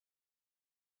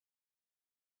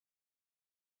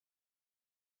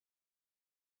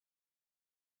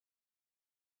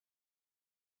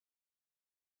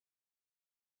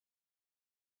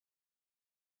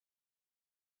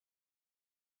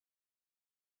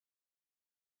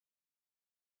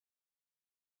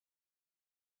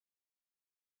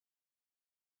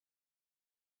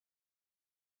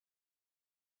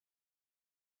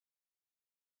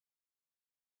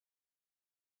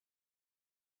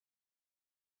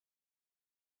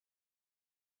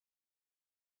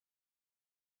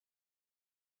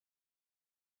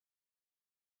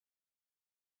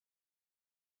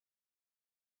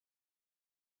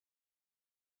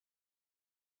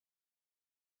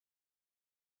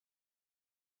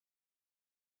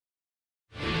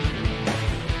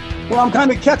Well, I'm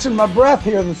kind of catching my breath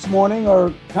here this morning,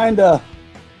 or kind of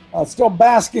still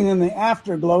basking in the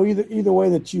afterglow. Either way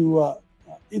that you,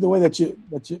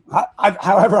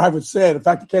 however I would say it. In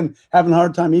fact, I can having a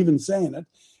hard time even saying it.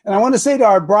 And I want to say to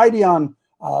our Brighteon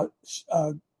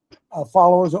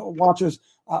followers, watchers,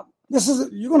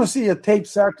 you're going to see a tape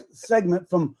segment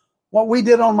from what we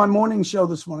did on my morning show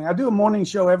this morning. I do a morning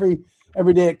show every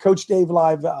day at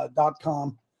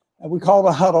CoachDaveLive.com. We call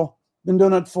The Huddle. Been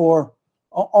doing it for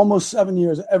almost 7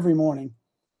 years every morning.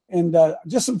 And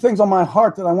just some things on my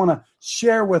heart that I want to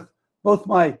share with both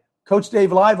my Coach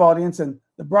Dave Live audience and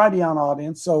the Brighteon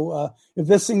audience. So if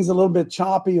this thing's a little bit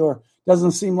choppy or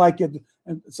doesn't seem like it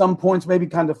at some points maybe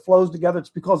kind of flows together, it's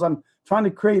because I'm trying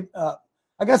to create I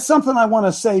got something I want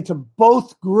to say to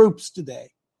both groups today.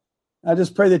 I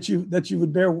just pray that you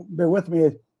would bear with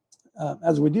me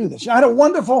as we do this. We had a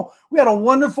wonderful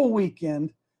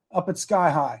weekend up at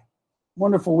Sky High.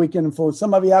 Wonderful weekend. And for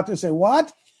some of you out there say,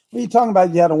 what are you talking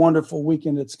about? You had a wonderful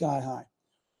weekend at Sky High.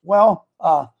 Well,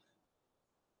 I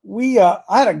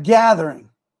had a gathering,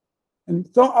 and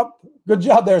good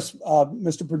job there,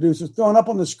 Mr. Producer, throwing up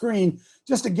on the screen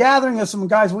just a gathering of some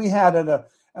guys we had at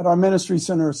our ministry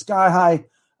center, Sky High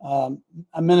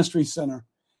Ministry Center.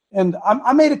 And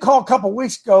I made a call a couple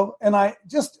weeks ago, and I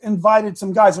just invited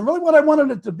some guys. And really what I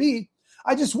wanted it to be,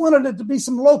 I just wanted it to be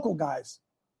some local guys.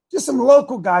 Just some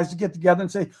local guys to get together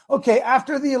and say, okay,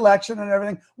 after the election and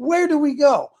everything, where do we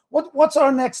go? What's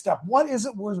our next step? What is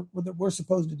it we're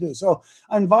supposed to do? So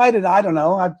I invited,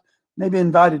 I maybe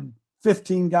invited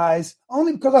 15 guys,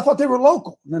 only because I thought they were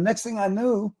local. And the next thing I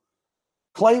knew,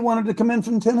 Clay wanted to come in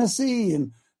from Tennessee,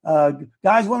 and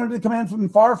guys wanted to come in from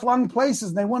far-flung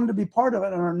places, and they wanted to be part of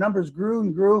it. And our numbers grew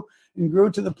and grew and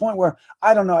grew to the point where,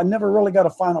 I never really got a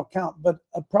final count, but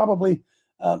probably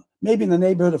maybe in the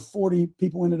neighborhood of 40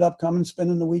 people ended up coming,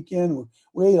 spending the weekend.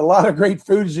 We ate a lot of great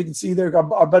food, as you can see there.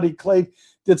 Our buddy Clay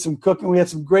did some cooking. We had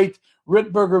some great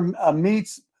Ritburger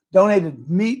meats, donated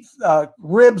meat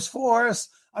ribs for us.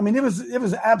 I mean, it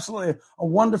was absolutely a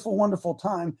wonderful, wonderful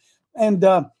time. And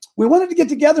we wanted to get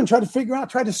together and try to figure out,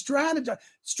 try to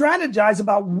strategize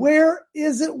about where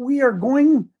is it we are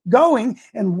going,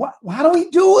 and how do we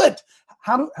do it?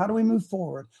 How do we move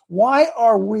forward? Why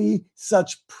are we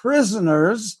such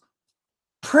prisoners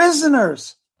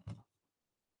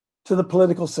to the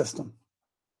political system?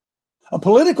 A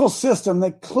political system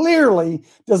that clearly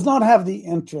does not have the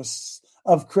interests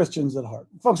of Christians at heart.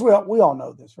 Folks, we all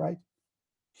know this, right?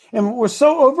 And we're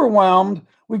so overwhelmed.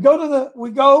 We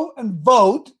go and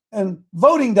vote, and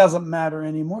voting doesn't matter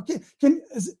anymore.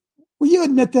 Will you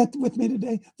admit that with me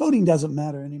today? Voting doesn't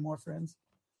matter anymore, friends.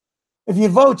 If you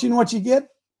vote, you know what you get?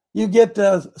 You get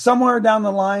somewhere down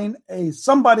the line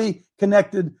somebody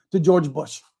connected to George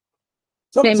Bush.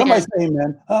 Somebody say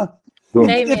amen.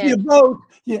 If you vote,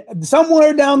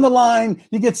 somewhere down the line,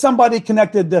 you get somebody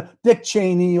connected to Dick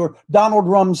Cheney or Donald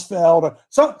Rumsfeld. Or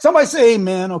somebody say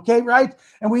amen, okay, right?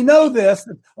 And we know this.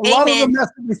 A lot of the mess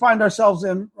that we find ourselves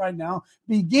in right now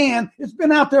it's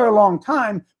been out there a long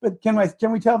time, but can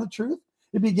we tell the truth?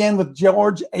 It began with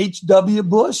George H.W.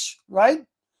 Bush, right?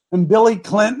 And Billy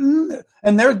Clinton,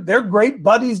 and they're great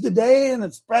buddies today, and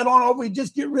it's spread on over. We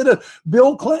just get rid of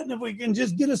Bill Clinton if we can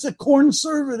just get us a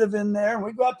conservative in there, and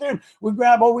we go out there and we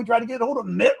try to get hold of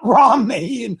Mitt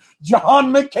Romney and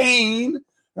John McCain,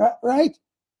 right?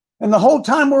 And the whole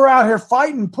time we're out here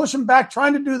fighting, pushing back,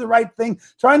 trying to do the right thing,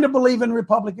 trying to believe in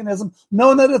Republicanism,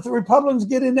 knowing that if the Republicans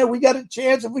get in there, we got a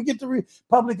chance. If we get the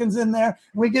Republicans in there,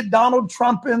 we get Donald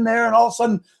Trump in there, and all of a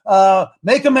sudden,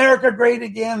 make America great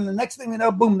again. And the next thing we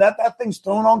know, boom, that thing's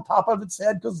thrown on top of its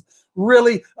head, because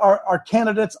really our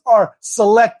candidates are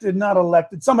selected, not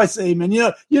elected. Somebody say amen.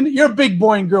 You're a big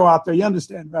boy and girl out there. You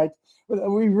understand, right?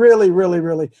 We really, really,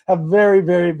 really have very,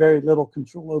 very, very little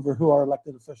control over who our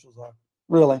elected officials are.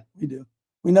 Really, we do.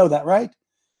 We know that, right?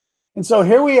 And so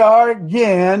here we are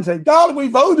again, saying, God, we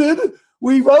voted,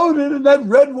 and that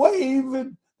red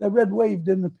wave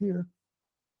didn't appear.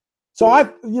 So I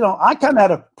kind of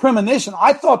had a premonition.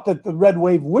 I thought that the red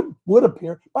wave would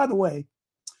appear. By the way,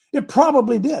 it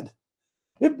probably did.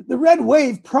 The red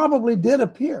wave probably did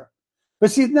appear.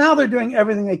 But see, now they're doing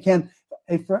everything they can.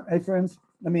 Hey, friends,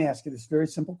 let me ask you this very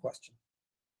simple question.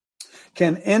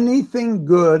 Can anything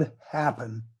good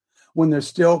happen when they're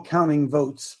still counting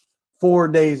votes 4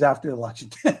 days after the election?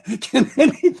 Can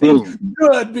anything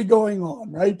good be going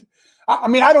on, right? I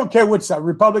mean, I don't care which side,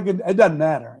 Republican, it doesn't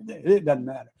matter. It doesn't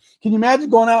matter. Can you imagine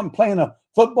going out and playing a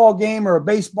football game or a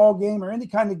baseball game or any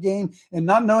kind of game and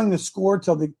not knowing the score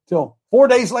till 4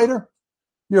 days later?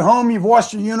 You're home, you've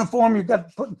washed your uniform,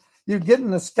 you're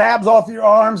getting the scabs off your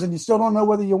arms, and you still don't know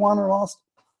whether you won or lost?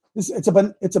 It's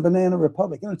a banana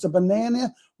republic, and it's a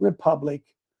banana republic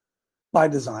by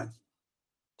design.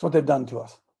 That's what they've done to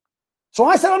us. So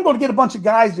I said I'm going to get a bunch of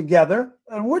guys together,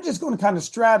 and we're just going to kind of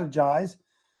strategize,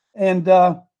 and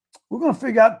we're going to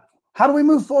figure out how do we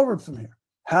move forward from here.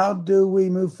 How do we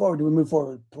move forward? Do we move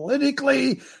forward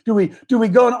politically? Do we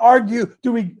go and argue?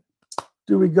 Do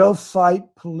we go fight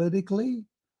politically?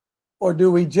 Or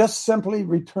do we just simply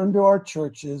return to our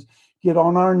churches, get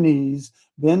on our knees,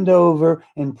 bend over,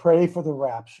 and pray for the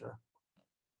rapture?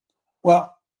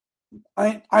 Well,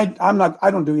 I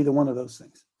don't do either one of those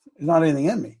things. There's not anything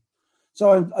in me.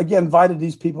 So I again invited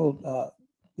these people.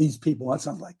 That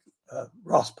sounds like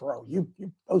Ross Perot.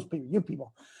 Those people, you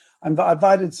people. I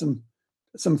invited some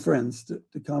friends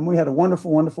to come. We had a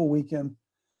wonderful, wonderful weekend.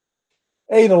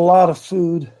 Ate a lot of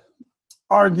food.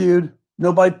 Argued.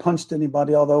 Nobody punched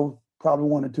anybody, although probably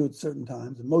wanted to at certain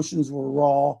times. Emotions were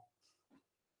raw.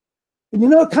 And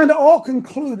it kind of all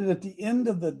concluded at the end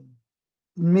of the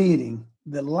meeting,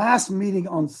 the last meeting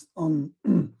on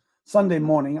Sunday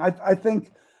morning. I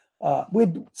think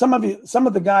some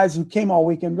of the guys who came all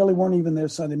weekend really weren't even there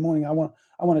Sunday morning. I want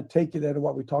to take you there to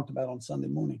what we talked about on Sunday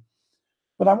morning.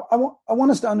 But I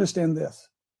want us to understand this.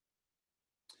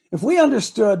 If we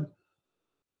understood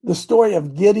the story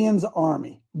of Gideon's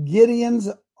army,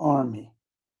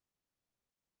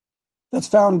 that's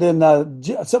found in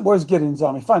where's Gideon's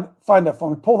army? Find that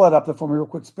for me. Pull that up there for me real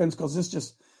quick, Spence, because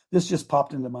this just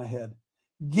popped into my head.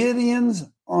 Gideon's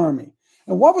army.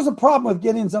 And what was the problem with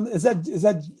Gideon's army? Is that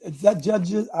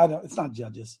Judges? It's not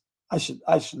Judges. I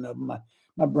should know.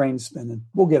 My brain's spinning.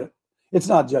 We'll get it. It's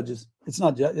not Judges. It's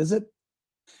not Judges, is it?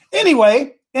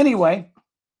 Anyway,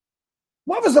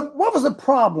 what was the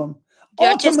problem?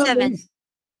 Judges 7.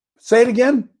 Say it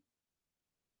again.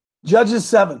 Judges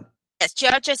 7. Yes,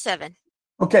 Judges 7.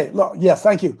 Okay, look, yes,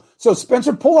 thank you. So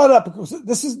Spencer, pull that up because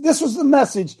this was the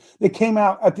message that came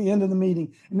out at the end of the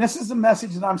meeting. And this is the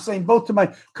message that I'm saying both to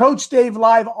my Coach Dave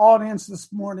Live audience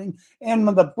this morning and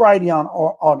the Brighteon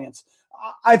audience.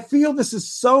 I feel this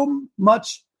is so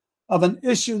much of an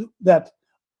issue that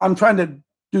I'm trying to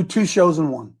do 2 shows in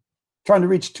one, trying to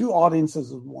reach 2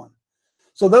 audiences in one.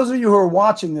 So those of you who are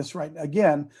watching this right now,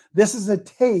 again, this is a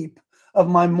tape of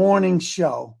my morning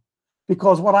show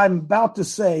because what I'm about to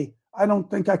say, I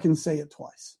don't think I can say it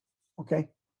twice, okay?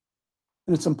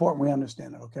 And it's important we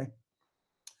understand it, okay?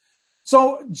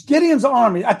 So Gideon's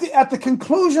army, at the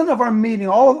conclusion of our meeting,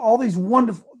 all these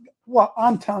wonderful, well,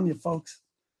 I'm telling you, folks,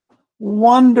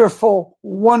 wonderful,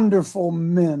 wonderful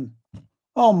men.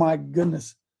 Oh, my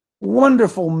goodness.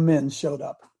 Wonderful men showed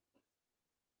up.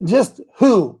 Just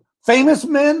who? Famous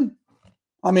men?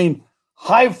 I mean,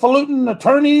 highfalutin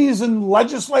attorneys and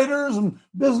legislators and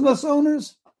business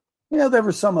owners? Yeah, there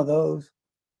were some of those.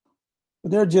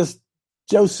 But they're just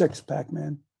Joe Sixpack,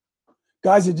 man.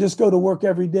 Guys that just go to work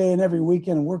every day and every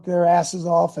weekend and work their asses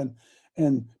off and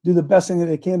do the best thing that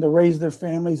they can to raise their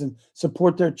families and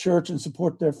support their church and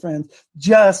support their friends.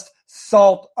 Just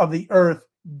salt of the earth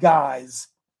guys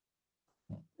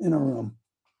in a room.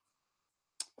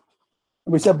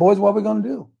 And we said, boys, what are we going to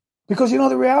do? Because,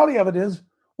 the reality of it is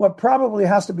what probably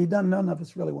has to be done, none of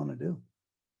us really want to do.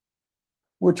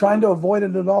 We're trying to avoid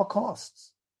it at all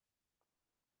costs.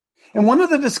 And one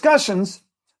of the discussions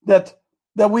that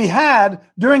we had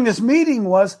during this meeting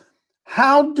was,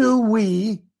 how do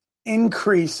we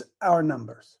increase our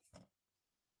numbers?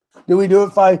 Do we do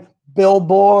it by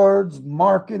billboards,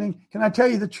 marketing? Can I tell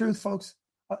you the truth, folks?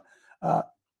 The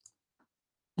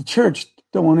church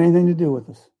don't want anything to do with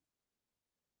us.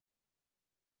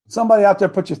 Somebody out there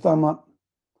put your thumb up.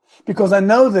 Because I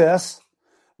know this,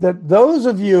 that those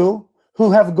of you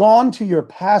who have gone to your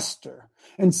pastor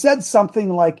and said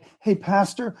something like, hey,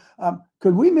 pastor,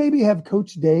 could we maybe have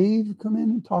Coach Dave come in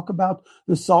and talk about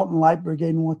the Salt and Light Brigade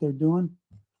and what they're doing?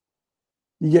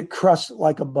 You get crushed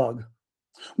like a bug.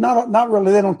 Not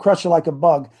really. They don't crush you like a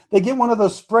bug. They get one of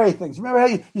those spray things. Remember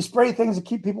how you spray things to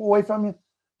keep people away from you?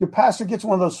 Your pastor gets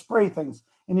one of those spray things,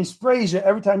 and he sprays you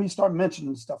every time you start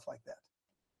mentioning stuff like that.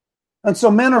 And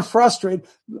so men are frustrated.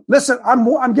 Listen,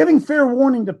 I'm giving fair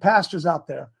warning to pastors out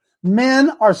there.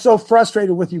 Men are so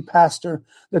frustrated with you, pastor,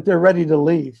 that they're ready to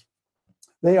leave.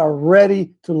 They are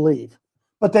ready to leave.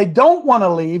 But they don't want to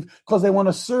leave because they want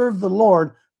to serve the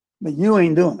Lord, but you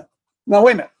ain't doing it. Now,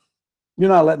 wait a minute. You're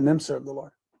not letting them serve the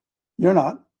Lord. You're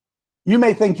not. You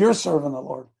may think you're serving the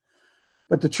Lord.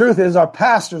 But the truth is our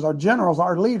pastors, our generals,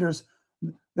 our leaders,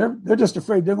 they're just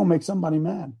afraid they're going to make somebody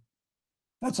mad.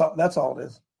 That's all it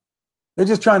is. They're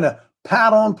just trying to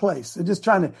pat on place. They're just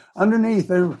trying to, underneath,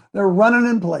 they're running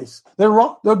in place. They're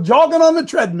jogging on the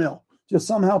treadmill, just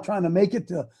somehow trying to make it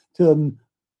to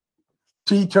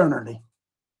eternity.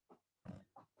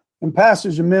 And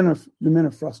pastors, your men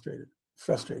are frustrated.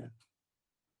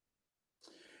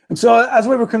 And so, as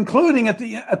we were concluding at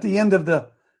the end of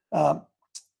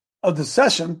the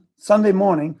session Sunday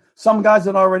morning, some guys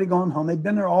had already gone home. They'd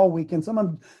been there all weekend.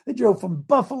 They drove from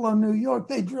Buffalo, New York.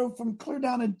 They drove from clear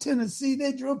down in Tennessee.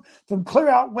 They drove from clear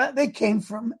out west. They came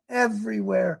from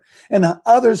everywhere, and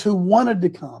others who wanted to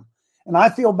come. And I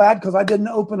feel bad because I didn't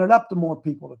open it up to more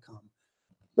people to come.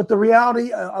 But the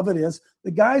reality of it is,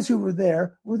 the guys who were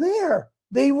there were there.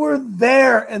 They were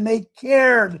there, and they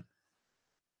cared.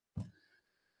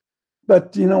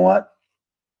 But you know what?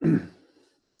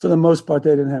 For the most part,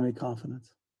 they didn't have any confidence.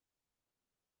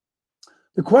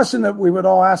 The question that we would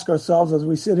all ask ourselves as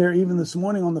we sit here, even this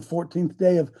morning on the 14th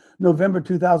day of November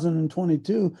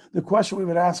 2022, the question we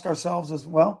would ask ourselves is,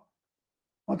 well,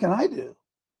 what can I do?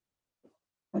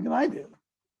 What can I do?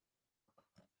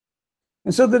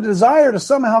 And so the desire to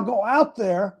somehow go out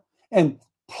there and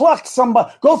pluck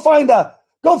somebody, go find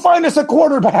us a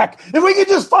quarterback. If we could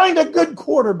just find a good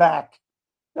quarterback,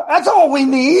 that's all we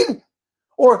need.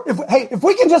 Or if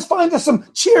we can just find us some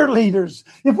cheerleaders,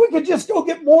 if we could just go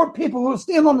get more people who will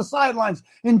stand on the sidelines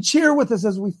and cheer with us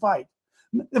as we fight.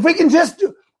 If we can just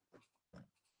do,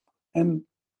 and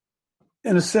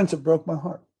in a sense, it broke my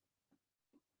heart.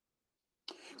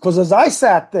 Because as I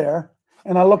sat there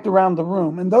and I looked around the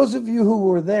room, and those of you who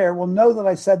were there will know that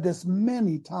I said this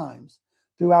many times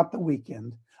throughout the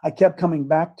weekend, I kept coming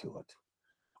back to it.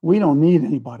 We don't need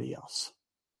anybody else.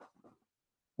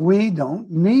 We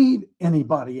don't need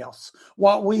anybody else.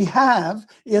 What we have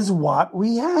is what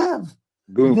we have.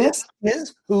 Boom. This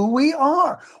is who we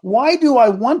are. Why do I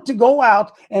want to go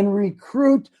out and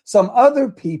recruit some other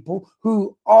people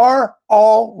who are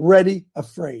already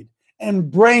afraid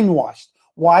and brainwashed?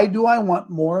 Why do I want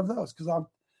more of those? Because I'm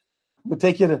going to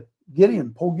take you to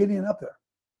Gideon, pull Gideon up there.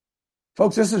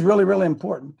 Folks, this is really, really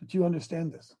important that you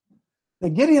understand this. The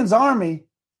Gideon's army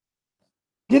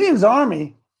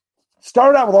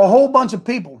started out with a whole bunch of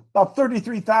people, about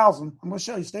 33,000. I'm going to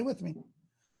show you. Stay with me.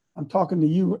 I'm talking to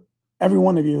you, every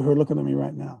one of you who are looking at me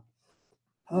right now.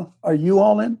 Huh? Are you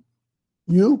all in?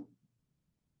 You?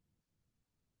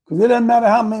 Because it doesn't matter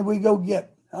how many we go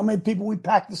get, how many people we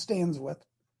pack the stands with.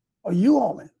 Are you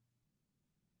all in?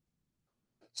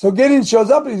 So Gideon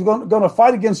shows up and he's going to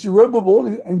fight against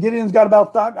Jerubbaal, and Gideon's got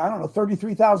about,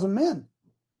 33,000 men.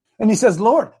 And he says,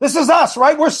 Lord, this is us,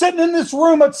 right? We're sitting in this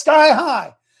room at Sky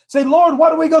High. Say, Lord,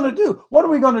 what are we going to do? What are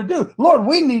we going to do? Lord,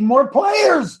 we need more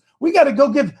players. We got to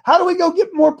go how do we go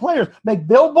get more players? Make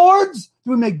billboards?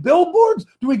 Do we make billboards?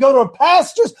 Do we go to a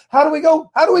pastures? How do we do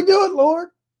it, Lord?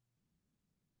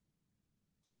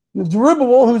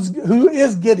 Jerubbaal, who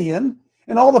is Gideon,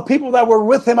 and all the people that were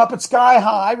with him up at Sky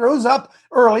High rose up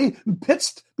early and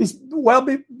pitched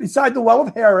beside the well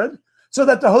of Herod, so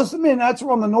that the host of Midianites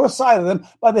were on the north side of them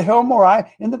by the hill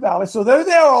Moriah in the valley. So there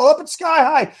they are all up at Sky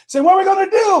High saying, what are we going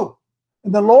to do?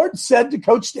 And the Lord said to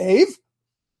Coach Dave,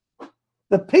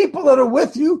 the people that are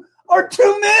with you are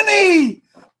too many.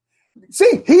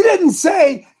 See, he didn't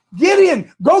say,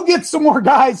 Gideon, go get some more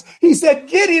guys. He said,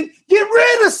 Gideon, get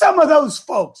rid of some of those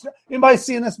folks. Anybody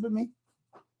seeing this but me?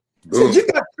 He said, you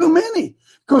got too many.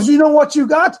 Because you know what you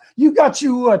got? You got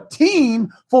you a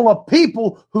team full of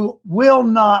people who will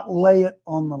not lay it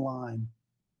on the line.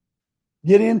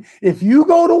 Gideon, if you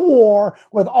go to war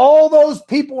with all those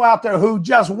people out there who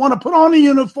just want to put on a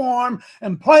uniform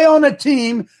and play on a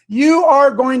team, you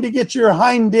are going to get your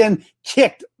hind end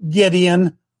kicked,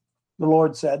 Gideon, the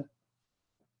Lord said.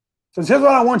 So here's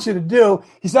what I want you to do.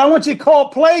 He said, I want you to call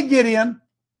play, Gideon.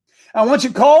 I want you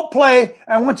to call play.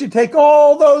 I want you to take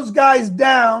all those guys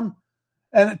down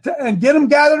and get them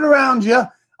gathered around you.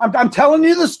 I'm telling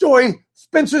you the story.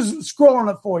 Spencer's scrolling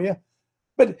it for you.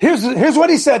 But here's what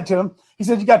he said to him. He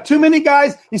said, you got too many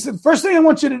guys. He said, first thing I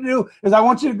want you to do is I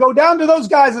want you to go down to those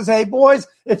guys and say, hey, boys,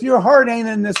 if your heart ain't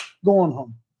in this, going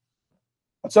home.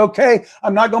 That's okay.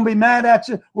 I'm not going to be mad at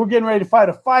you. We're getting ready to fight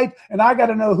a fight, and I got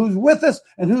to know who's with us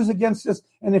and who's against us.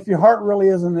 And if your heart really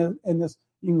isn't in this,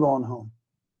 you can go on home.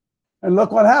 And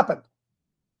look what happened.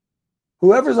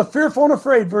 Whoever is fearful and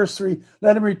afraid, verse 3,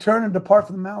 let him return and depart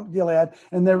from Mount Gilead.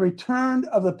 And there returned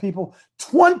of the people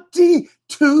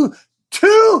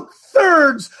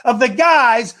 2/3 of the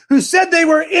guys who said they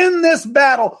were in this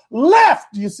battle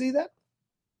left. Do you see that?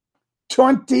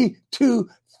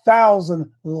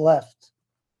 22,000 left.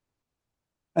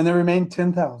 And there remained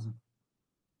 10,000.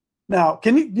 Now,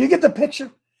 do you get the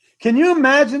picture? Can you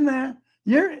imagine that?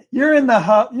 You're in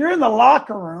the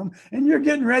locker room, and you're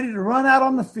getting ready to run out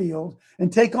on the field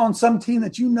and take on some team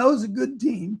that you know is a good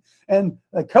team. And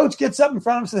the coach gets up in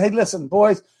front of them and says, hey, listen,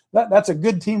 boys, that's a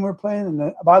good team we're playing.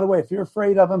 And by the way, if you're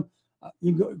afraid of them,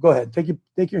 You go ahead.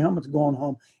 Take your helmets, go on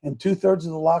home. And 2/3 of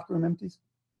the locker room empties.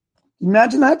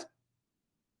 Imagine that.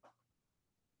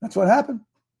 That's what happened.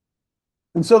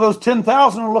 And so those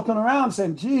 10,000 are looking around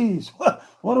saying, geez,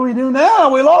 what do we do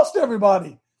now? We lost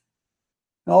everybody.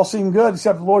 It all seemed good,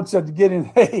 except the Lord said to Gideon,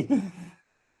 hey,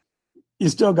 you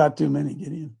still got too many,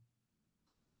 Gideon.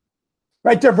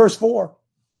 Right there, verse 4.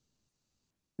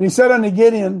 And he said unto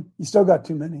Gideon, you still got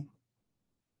too many.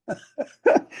 Do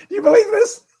you believe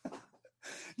this?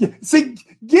 See,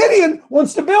 Gideon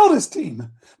wants to build his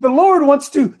team. The Lord wants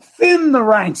to thin the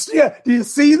ranks. Yeah, do you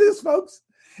see this, folks?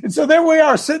 And so there we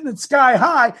are sitting at sky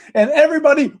high, and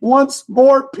everybody wants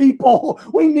more people.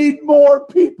 We need more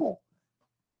people.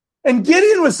 And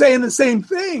Gideon was saying the same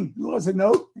thing. The Lord said,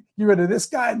 no, get rid of this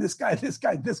guy, and this guy, this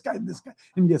guy, this guy, and this guy.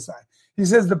 And yes, he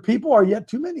says, the people are yet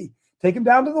too many. Take them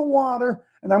down to the water,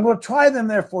 and I'm going to try them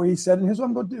there for you, he said. And here's what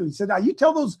I'm going to do. He said, now you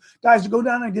tell those guys to go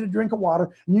down and get a drink of water,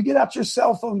 and you get out your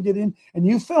cell phone, Gideon, and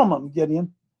you film them,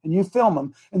 Gideon, and you film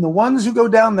them. And the ones who go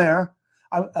down there,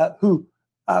 who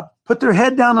put their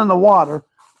head down in the water,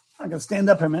 I'm going to stand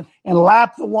up here a minute, and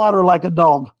lap the water like a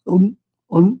dog.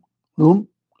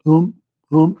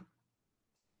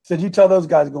 Said, you tell those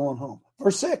guys going home.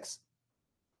 Verse 6.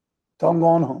 Tell them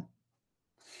going home.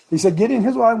 He said, Gideon,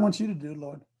 here's what I want you to do,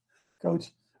 Lord.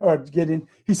 Coach, or Gideon.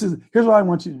 He says, here's what I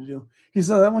want you to do. He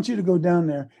says, I want you to go down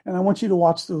there, and I want you to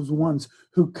watch those ones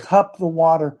who cup the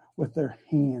water with their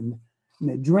hand. And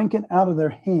they drink it out of their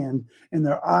hand, and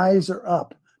their eyes are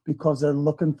up because they're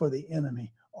looking for the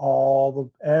enemy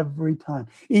every time.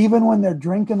 Even when they're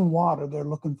drinking water, they're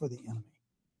looking for the enemy.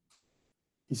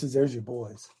 He says, there's your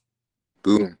boys.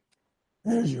 Boom.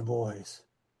 There's your boys.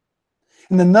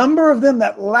 And the number of them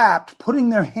that lapped, putting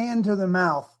their hand to their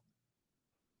mouth,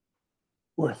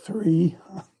 were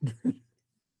 300.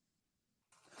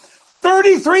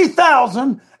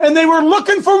 33,000, and they were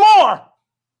looking for more.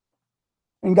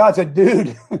 And God said,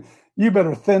 dude, you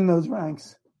better thin those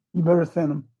ranks. You better thin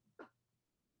them.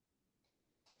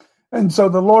 And so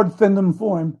the Lord thinned them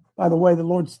for him. By the way, the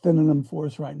Lord's thinning them for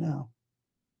us right now.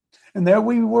 And there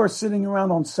we were sitting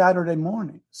around on Sunday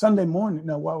morning. It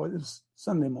was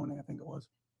Sunday morning, I think it was.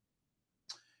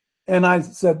 And I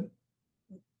said,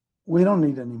 we don't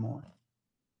need any more.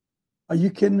 Are you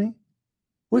kidding me?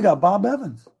 We got Bob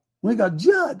Evans. We got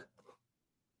Judd.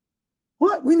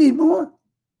 What? We need more.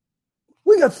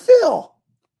 We got Phil.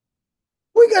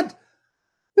 We got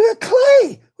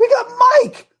Clay. We got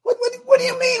Mike. What do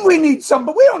you mean we need some?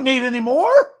 But we don't need any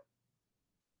more.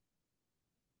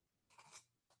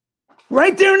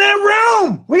 Right there in that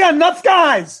room. We got enough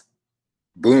guys.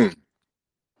 Boom.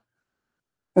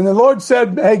 And the Lord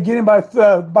said, hey, get him by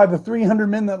the 300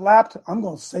 men that lapped. I'm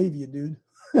going to save you, dude.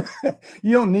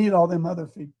 You don't need all them other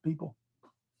people.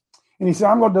 And he said,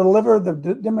 I'm going to deliver the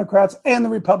Democrats and the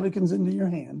Republicans into your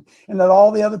hand and let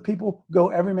all the other people go,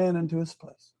 every man into his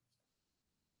place.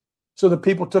 So the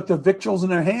people took their victuals in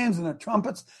their hands and their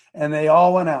trumpets, and they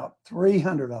all went out,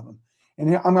 300 of them. And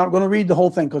here, I'm not going to read the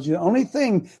whole thing, because the only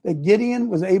thing that Gideon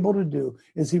was able to do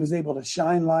is he was able to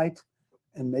shine light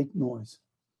and make noise.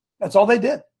 That's all they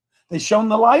did. They shone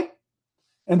the light,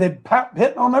 and they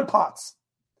hit on their pots.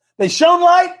 They shone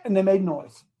light, and they made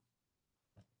noise.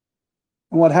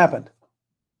 And what happened?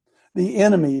 The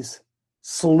enemies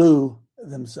slew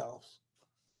themselves.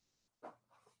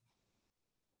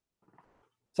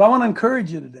 So I want to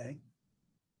encourage you today.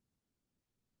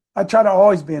 I try to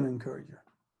always be an encourager.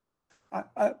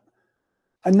 I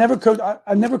never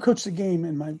coached a game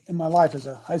in my life as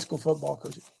a high school football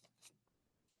coach.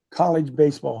 College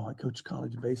baseball, I coached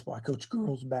college baseball. I coached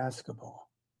girls basketball.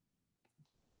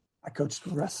 I coached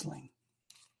wrestling.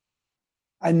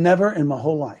 I never in my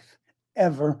whole life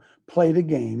ever played a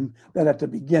game that at the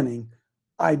beginning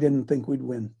I didn't think we'd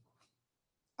win.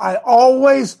 I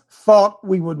always thought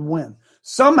we would win.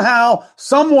 Somehow,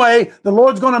 some way, the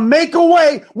Lord's going to make a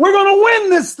way. We're going to win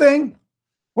this thing.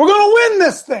 We're going to win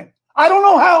this thing. I don't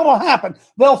know how it'll happen.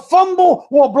 They'll fumble.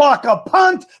 We'll block a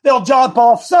punt. They'll jump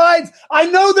off sides. I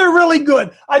know they're really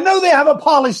good. I know they have a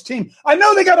polished team. I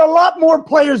know they got a lot more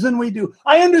players than we do.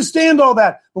 I understand all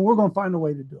that, but we're going to find a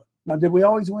way to do it. Now, did we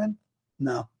always win?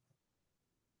 No.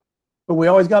 But we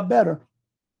always got better.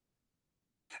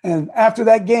 And after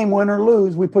that game, win or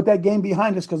lose, we put that game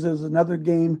behind us because there's another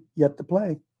game yet to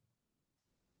play.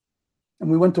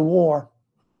 And we went to war.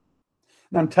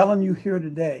 And I'm telling you here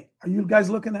today, are you guys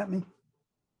looking at me?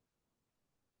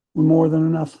 We're more than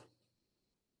enough.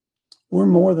 We're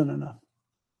more than enough.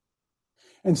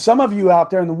 And some of you out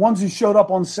there, and the ones who showed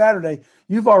up on Saturday,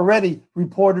 you've already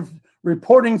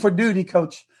reporting for duty,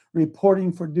 coach,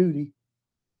 reporting for duty.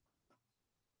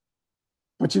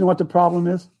 But you know what the problem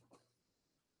is?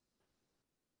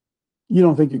 You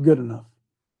don't think you're good enough.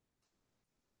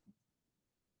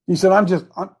 He said, I'm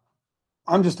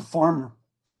just a farmer.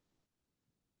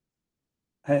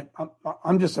 Hey,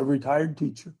 I'm just a retired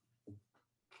teacher.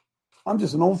 I'm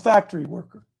just an old factory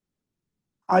worker.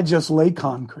 I just lay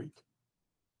concrete.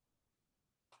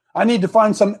 I need to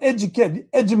find some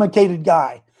educated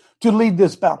guy to lead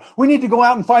this battle. We need to go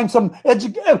out and find some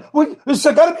educated. There's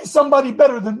got to be somebody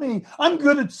better than me. I'm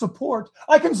good at support.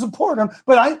 I can support him,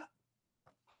 but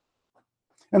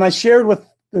I shared with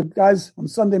the guys on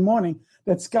Sunday morning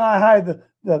that Sky High,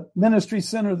 the ministry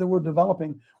center that we're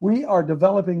developing, we are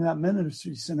developing that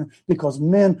ministry center because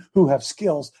men who have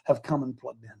skills have come and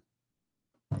plugged in.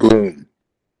 Boom.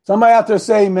 Somebody out there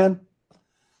say amen.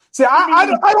 See, I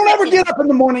don't ever get up in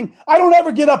the morning. I don't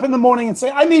ever get up in the morning and say,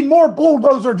 I need more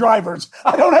bulldozer drivers.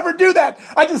 I don't ever do that.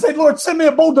 I just say, Lord, send me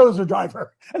a bulldozer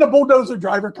driver. And a bulldozer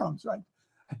driver comes, right?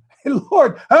 Hey,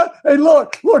 Lord, Hey,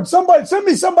 Lord, somebody, send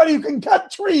me somebody who can cut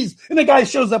trees. And the guy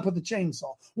shows up with a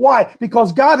chainsaw. Why?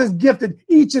 Because God has gifted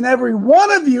each and every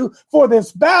one of you for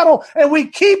this battle. And we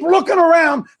keep looking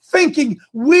around thinking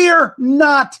we're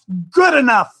not good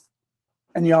enough.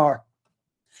 And you are.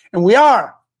 And we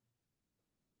are.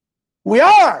 We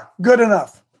are good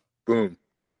enough. Boom.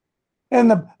 And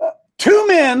the two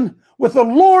men with the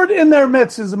Lord in their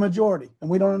midst is a majority. And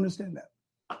we don't understand that.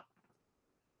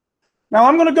 Now,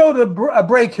 I'm going to go to a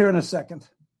break here in a second.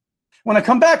 When I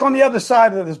come back on the other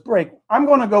side of this break, I'm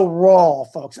going to go raw,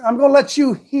 folks. I'm going to let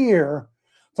you hear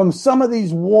from some of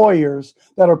these warriors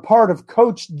that are part of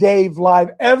Coach Dave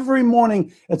Live every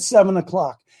morning at 7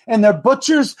 o'clock. And they're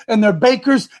butchers and they're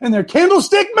bakers and they're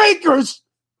candlestick makers.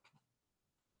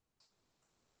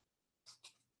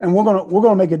 And we're going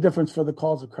to make a difference for the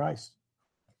cause of Christ.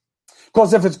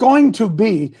 Because if it's going to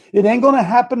be, it ain't going to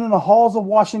happen in the halls of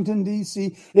Washington,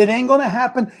 D.C. It ain't going to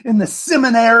happen in the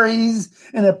seminaries.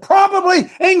 And it probably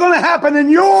ain't going to happen in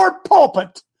your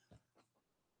pulpit.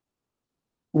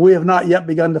 We have not yet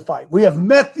begun to fight. We have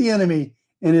met the enemy,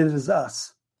 and it is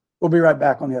us. We'll be right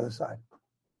back on the other side.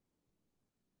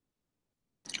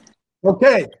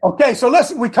 Okay, so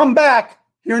listen, we come back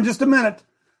here in just a minute.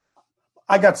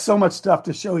 I got so much stuff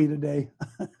to show you today.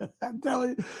 I'm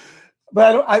telling you.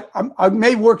 But I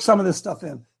may work some of this stuff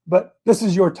in. But this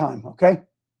is your time, okay?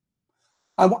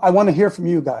 I want to hear from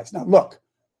you guys. Now, look.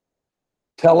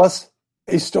 Tell us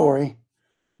a story,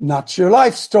 not your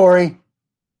life story.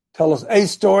 Tell us a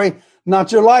story,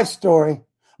 not your life story.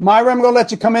 Myra, I'm going to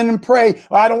let you come in and pray. It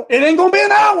ain't going to be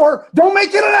an hour. Don't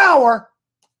make it an hour.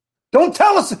 Don't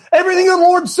tell us everything the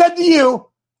Lord said to you,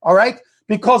 all right?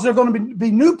 Because there are going to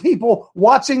be new people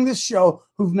watching this show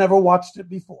who've never watched it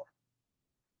before.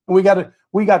 And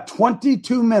we got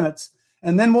 22 minutes,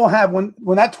 and then we'll have, when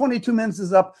that 22 minutes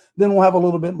is up, then we'll have a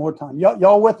little bit more time.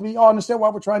 Y'all with me? Y'all understand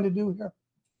what we're trying to do here?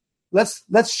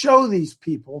 Let's show these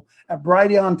people at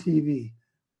Brighteon TV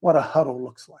what a huddle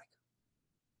looks like.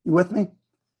 You with me?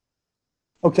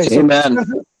 Okay. Amen.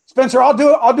 So Spencer, I'll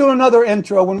do another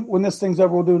intro when this thing's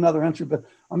over. We'll do another intro, but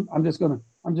I'm just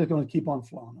gonna keep on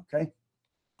flowing. Okay.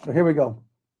 So here we go.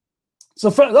 So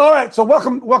all right. So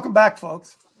welcome back,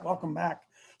 folks. Welcome back.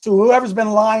 So whoever's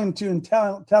been lying to you and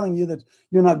telling you that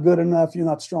you're not good enough, you're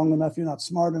not strong enough, you're not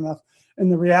smart enough,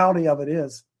 and the reality of it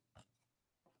is,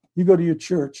 you go to your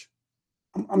church.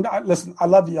 Listen, I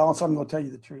love you all, so I'm going to tell you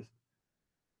the truth.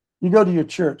 You go to your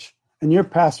church, and your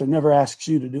pastor never asks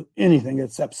you to do anything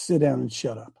except sit down and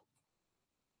shut up.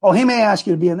 Oh, he may ask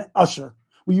you to be an usher.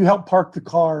 Will you help park the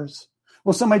cars?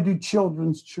 Will somebody do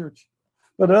children's church?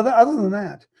 But other than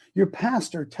that, your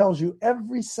pastor tells you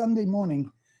every Sunday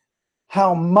morning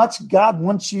how much God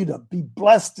wants you to be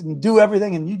blessed and do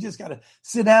everything, and you just got to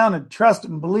sit down and trust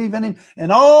and believe in him,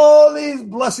 and all these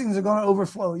blessings are going to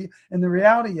overflow you. And the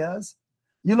reality is,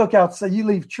 you look outside, you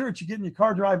leave church, you get in your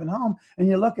car driving home, and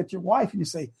you look at your wife and you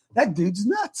say, that dude's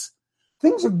nuts.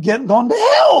 Things are gone to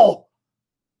hell.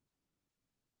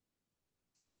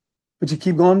 But you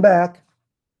keep going back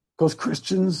because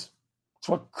Christians, that's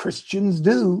what Christians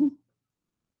do.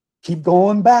 Keep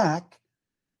going back.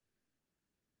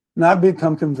 And I've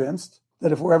become convinced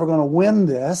that if we're ever going to win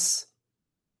this,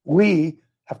 we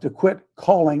have to quit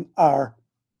calling our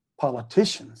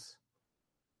politicians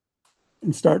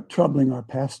and start troubling our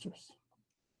pastors.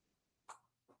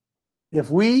 If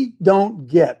we don't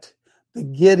get the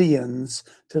Gideons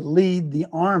to lead the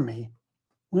army,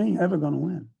 we ain't ever going to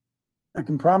win. I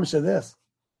can promise you this.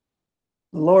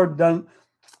 The Lord don't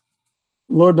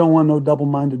want no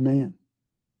double-minded man.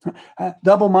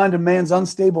 Double-minded man's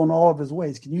unstable in all of his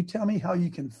ways. Can you tell me how you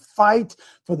can fight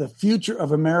for the future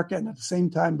of America and at the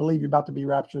same time believe you're about to be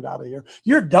raptured out of here?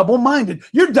 You're double-minded.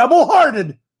 You're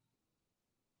double-hearted.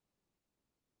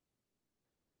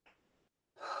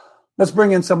 Let's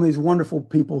bring in some of these wonderful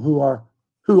people who are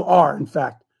in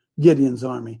fact Gideon's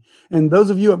army. And those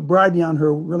of you at Brighteon who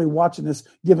are really watching this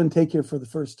Give and Take here for the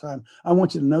first time, I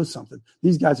want you to know something.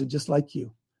 These guys are just like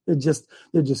you. They're just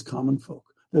common folk.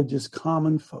 They're just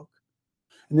common folk.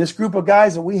 And this group of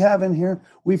guys that we have in here,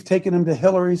 we've taken them to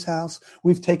Hillary's house.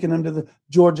 We've taken them to the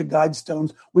Georgia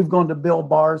Guidestones. We've gone to Bill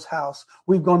Barr's house.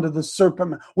 We've gone to the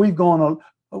Serpent. We've gone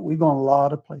a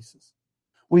lot of places.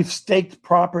 We've staked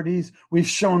properties. We've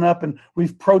shown up and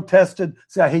we've protested.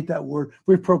 See, I hate that word.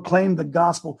 We've proclaimed the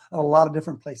gospel at a lot of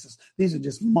different places. These are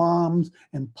just moms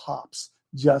and pops,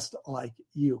 just like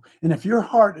you. And if your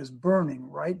heart is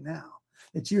burning right now,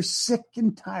 that you're sick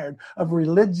and tired of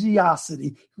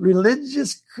religiosity,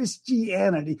 religious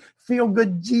Christianity, feel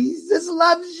good Jesus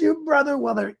loves you, brother,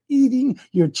 while they're eating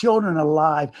your children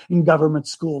alive in government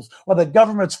schools, while the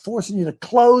government's forcing you to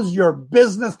close your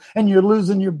business and you're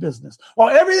losing your business, while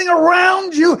everything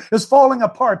around you is falling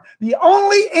apart. The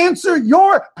only answer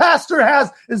your pastor has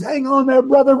is, hang on there,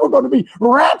 brother. We're going to be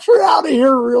raptured out of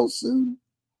here real soon.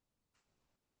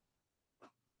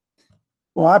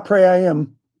 Well, I pray I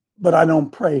am. But I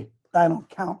don't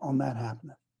count on that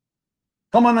happening.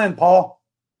 Come on in, Paul.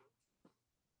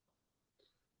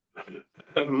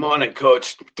 Good morning,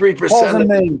 Coach. 3%. Paul's in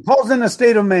Maine. Paul's in the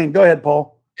state of Maine. Go ahead,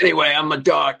 Paul. Anyway, I'm a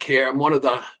doc here. I'm one of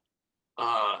the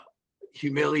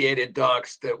humiliated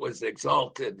docs that was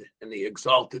exalted, and the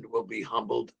exalted will be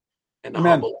humbled, and the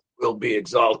humble will be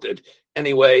exalted.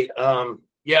 Anyway, I'm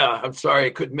sorry I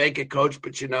couldn't make it, Coach,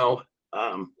 but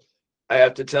I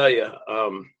have to tell you,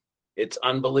 it's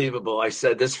unbelievable. I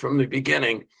said this from the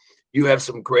beginning. You have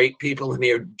some great people in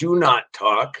here. Do not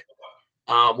talk.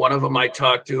 One of them I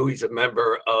talked to, he's a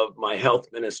member of my health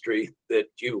ministry that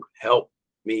you helped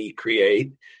me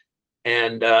create.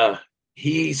 And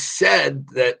he said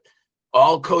that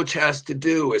all Coach has to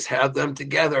do is have them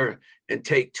together and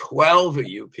take 12 of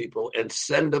you people and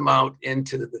send them out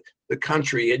into the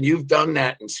country. And you've done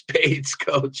that in spades,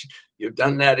 Coach. You've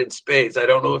done that in spades. I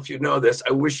don't know if you know this.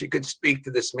 I wish you could speak to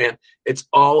this man. It's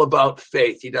all about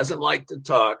faith. He doesn't like to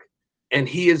talk. And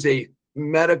he is a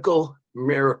medical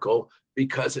miracle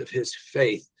because of his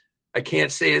faith. I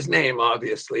can't say his name,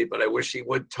 obviously, but I wish he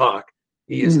would talk.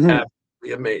 He is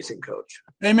absolutely amazing, Coach.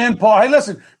 Amen, Paul. Hey,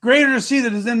 listen, greater is he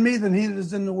that is in me than he that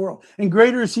is in the world. And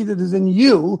greater is he that is in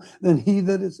you than he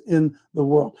that is in the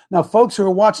world. Now, folks who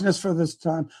are watching this for this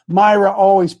time, Myra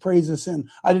always prays us in.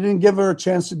 I didn't give her a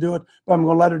chance to do it, but I'm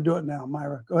going to let her do it now.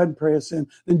 Myra, go ahead and pray us in.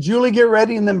 Then Julie, get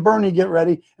ready, and then Bernie, get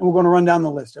ready, and we're going to run down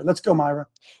the list here. Let's go, Myra.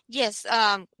 Yes.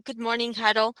 Good morning,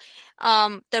 Harold.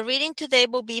 The reading today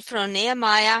will be from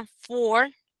Nehemiah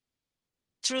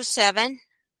 4-7.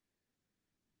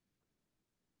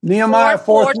 Nehemiah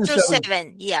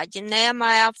 4-7. Yeah,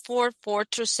 Nehemiah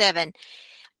 4:4-7.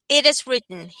 It is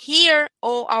written, "Hear,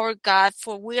 O our God,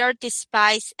 for we are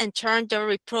despised, and turn their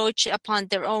reproach upon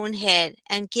their own head,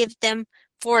 and give them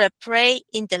for a prey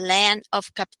in the land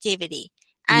of captivity.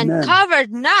 And cover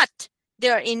not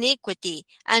their iniquity,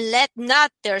 and let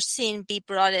not their sin be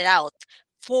brought out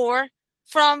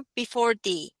from before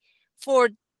thee.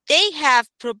 For they have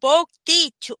provoked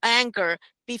thee to anger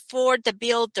before the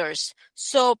builders.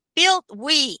 So built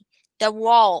we the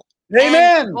wall."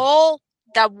 Amen. And all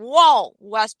the wall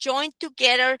was joined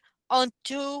together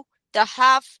unto the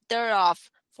half thereof,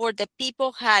 for the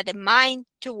people had a mind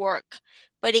to work.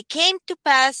 But it came to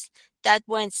pass that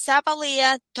when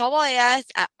Sabaliah, Tobiah,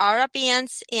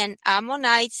 Arabians, and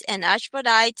Ammonites, and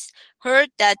Ashbadites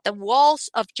heard that the walls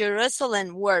of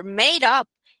Jerusalem were made up,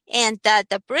 and that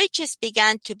the bridges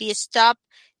began to be stopped,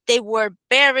 they were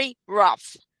very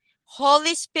rough.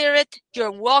 Holy Spirit,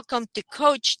 you're welcome to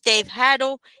Coach Dave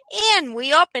Haddle, and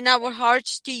we open our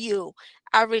hearts to you.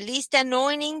 I release the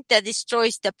anointing that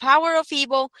destroys the power of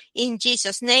evil. In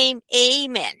Jesus' name,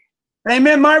 amen.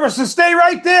 Amen, Myra. So stay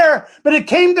right there. But it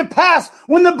came to pass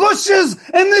when the Bushes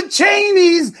and the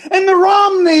Cheneys and the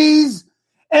Romneys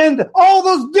and all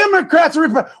those Democrats,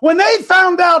 when they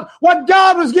found out what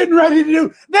God was getting ready to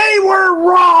do, they were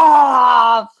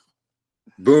wroth.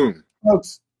 Boom.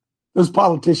 Folks, those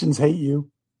politicians hate you.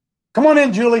 Come on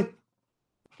in, Julie.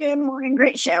 Good morning.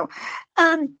 Great show.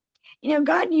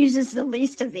 God uses the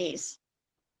least of these.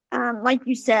 Like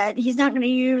you said, he's not going to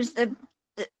use the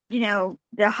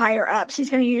higher ups. He's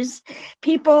going to use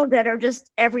people that are just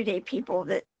everyday people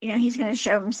that, he's going to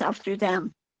show himself through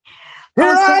them. Here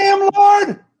I am,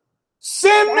 Lord.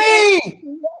 Send me.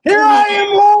 Here I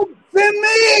am, Lord. Send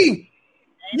me.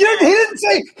 He didn't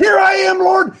say, here I am,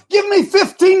 Lord. Give me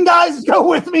 15 guys to go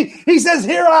with me. He says,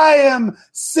 here I am.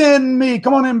 Send me.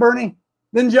 Come on in, Bernie.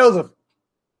 Then Joseph.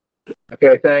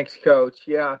 Okay, thanks, Coach.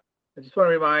 Yeah, just want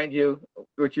to remind you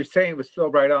what you're saying was still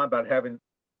right on about having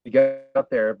to get up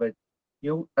there. But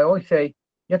I always say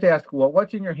you have to ask, well,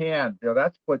 what's in your hand?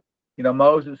 That's what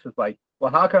Moses is like.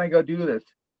 Well, how can I go do this?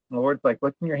 And the Lord's like,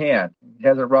 what's in your hand? He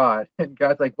has a rod, and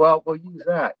God's like, well, we'll use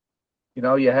that.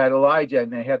 You had Elijah,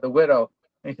 and they had the widow,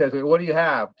 and he says, well, what do you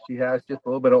have? She has just a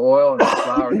little bit of oil and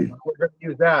flour. We're going to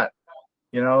use that.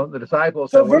 The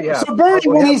disciples. So Bernie,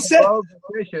 when he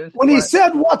said,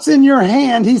 "What's in your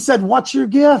hand?" he said, "What's your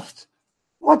gift?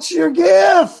 What's your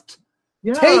gift?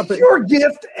 Take your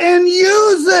gift and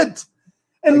use it."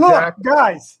 And exactly. Look,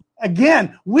 guys,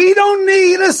 again, we don't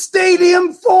need a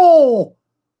stadium full.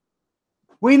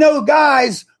 We know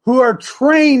guys who are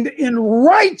trained in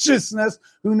righteousness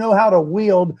who know how to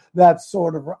wield that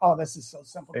sort of. Oh, this is so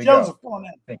simple. Joseph, come on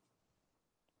in.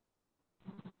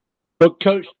 What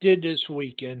Coach did this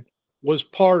weekend was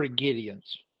part of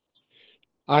Gideon's.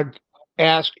 I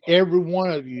ask every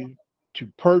one of you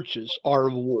to purchase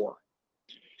Art of War.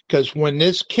 Because when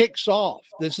this kicks off,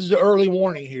 this is the early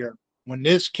warning here. When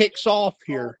this kicks off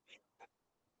here,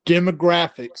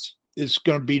 demographics is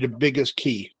going to be the biggest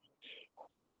key.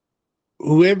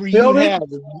 Whoever you have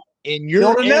in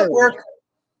your area, network.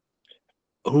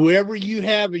 Whoever you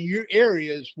have in your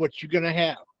area is what you're going to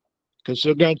have. Because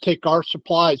they're going to take our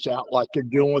supplies out like they're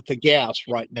doing with the gas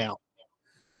right now.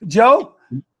 Joe,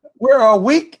 we're a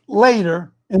week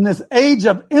later in this age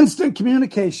of instant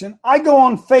communication. I go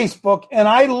on Facebook and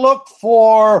I look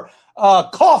for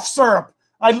cough syrup.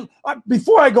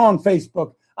 Before I go on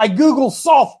Facebook, I Google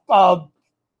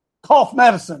cough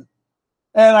medicine.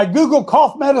 And I Google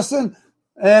cough medicine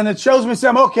and it shows me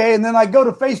some, okay. And then I go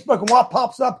to Facebook and what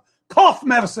pops up? Cough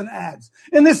medicine ads.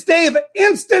 In this day of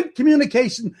instant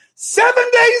communication, 7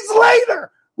 days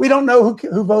later, we don't know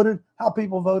who voted, how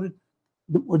people voted.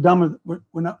 We're dumb.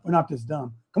 We're not this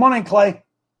dumb. Come on in, Clay.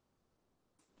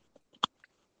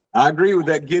 I agree with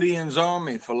that Gideon's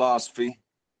Army philosophy.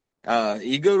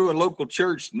 You go to a local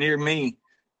church near me,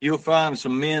 you'll find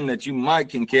some men that you might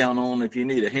can count on if you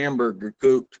need a hamburger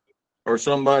cooked or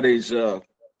somebody's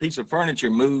piece of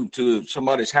furniture moved to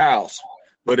somebody's house.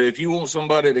 But if you want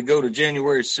somebody to go to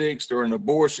January 6th or an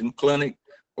abortion clinic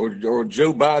or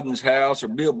Joe Biden's house or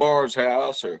Bill Barr's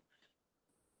house or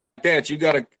that, you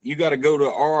gotta go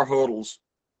to our huddles.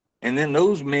 And then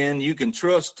those men you can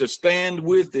trust to stand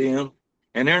with them,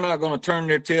 and they're not going to turn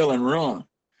their tail and run.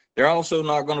 They're also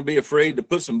not going to be afraid to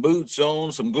put some boots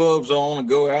on, some gloves on, and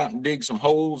go out and dig some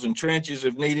holes and trenches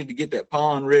if needed to get that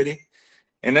pond ready.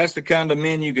 And that's the kind of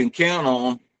men you can count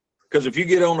on, because if you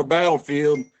get on the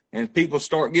battlefield and people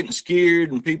start getting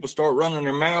scared and people start running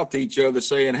their mouth to each other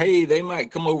saying, hey, they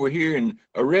might come over here and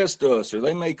arrest us, or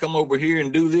they may come over here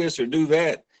and do this or do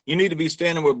that. You need to be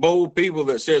standing with bold people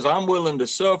that says, I'm willing to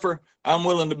suffer, I'm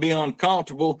willing to be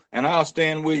uncomfortable, and I'll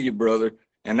stand with you, brother.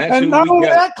 And that's who we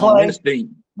got on this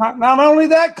team. Not only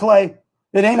that, Clay,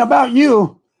 it ain't about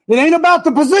you. It ain't about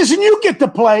the position you get to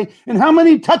play and how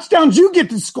many touchdowns you get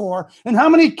to score and how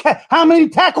many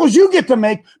tackles you get to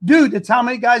make. Dude, it's how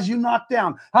many guys you knock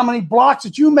down, how many blocks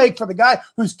that you make for the guy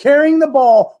who's carrying the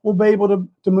ball will be able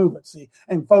to move it. See,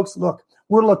 and folks, look,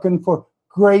 we're looking for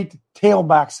great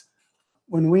tailbacks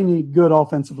when we need good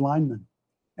offensive linemen.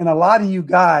 And a lot of you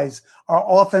guys are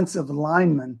offensive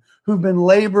linemen who've been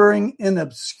laboring in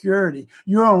obscurity.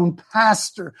 Your own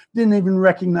pastor didn't even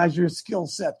recognize your skill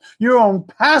set. Your own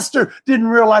pastor didn't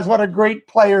realize what a great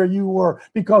player you were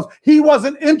because he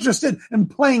wasn't interested in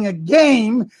playing a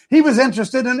game. He was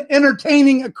interested in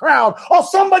entertaining a crowd. Oh,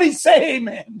 somebody say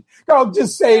amen. Oh,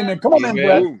 just say amen. Come on in,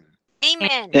 Brett.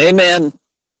 Amen. Amen.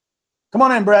 Come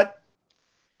on in, Brett.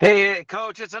 Hey,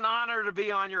 Coach, it's an honor to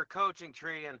be on your coaching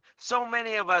tree. And so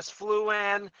many of us flew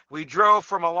in. We drove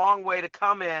from a long way to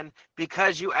come in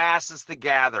because you asked us to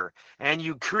gather. And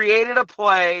you created a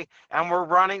play, and we're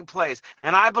running plays.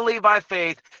 And I believe by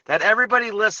faith that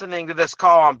everybody listening to this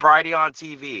call on Brady on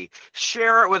TV,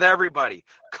 share it with everybody.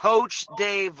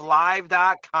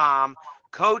 CoachDaveLive.com.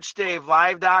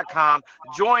 CoachDaveLive.com.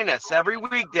 Join us every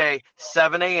weekday,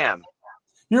 7 a.m.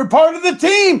 You're part of the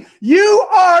team. You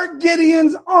are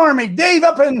Gideon's Army. Dave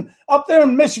up there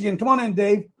in Michigan. Come on in,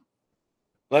 Dave.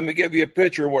 Let me give you a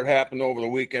picture of what happened over the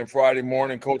weekend. Friday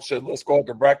morning, Coach said, let's go out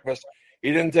to breakfast.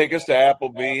 He didn't take us to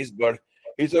Applebee's, but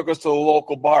he took us to the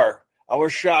local bar. I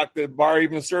was shocked that the bar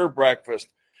even served breakfast.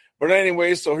 But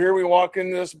anyway, so here we walk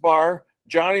in this bar.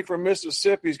 Johnny from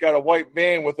Mississippi's got a white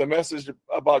van with a message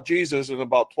about Jesus and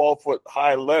about 12-foot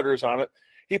high letters on it.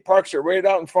 He parks it right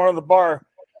out in front of the bar.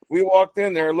 We walked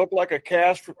in there, it looked like a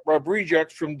cast of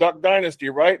rejects from Duck Dynasty,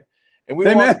 right? And we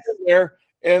walked in there,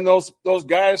 and those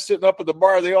guys sitting up at the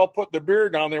bar, they all put the beer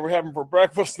down they were having for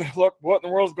breakfast. They looked, what in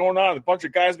the world's going on? A bunch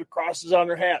of guys with crosses on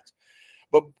their hats.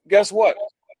 But guess what?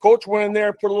 Coach went in there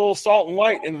and put a little salt and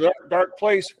light in the dark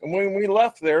place. And when we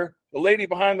left there, the lady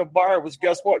behind the bar was,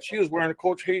 guess what? She was wearing a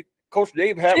Coach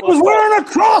Dave hat. She was wearing a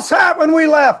cross hat when we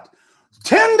left.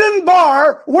 Tendon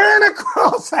Bar wearing a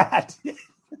cross hat.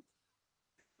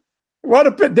 What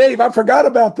a pit, Dave. I forgot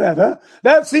about that, huh?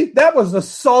 That was the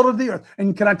salt of the earth.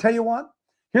 And can I tell you what?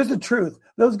 Here's the truth.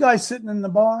 Those guys sitting in the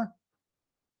bar,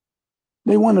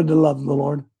 they wanted to love the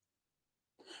Lord.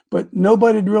 But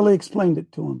nobody had really explained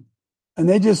it to them. And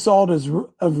they just saw it as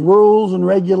of rules and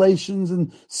regulations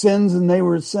and sins, and they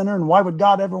were a sinner. And why would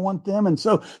God ever want them? And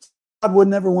so God would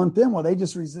never want them. Well, they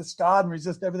just resist God and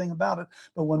resist everything about it.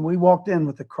 But when we walked in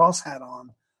with the cross hat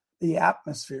on, the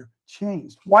atmosphere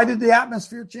changed. Why did the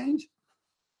atmosphere change?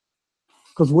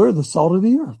 Because we're the salt of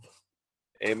the earth.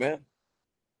 Amen.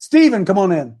 Stephen, come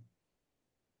on in.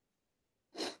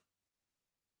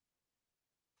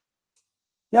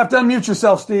 You have to unmute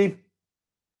yourself, Steve.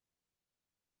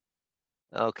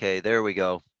 Okay, there we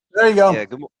go. There you go.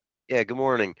 Good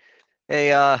morning.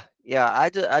 Hey, I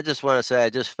just want to say I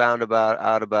just found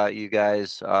out about you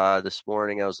guys this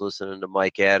morning. I was listening to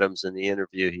Mike Adams and the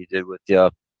interview he did with you.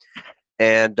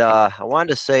 And I wanted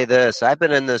to say this. I've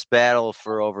been in this battle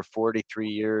for over 43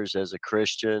 years as a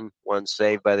Christian, one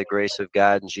saved by the grace of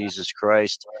God and Jesus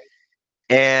Christ.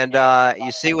 And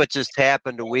you see what just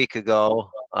happened a week ago,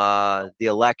 the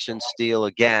election steal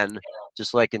again,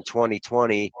 just like in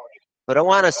 2020. But I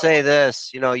want to say this,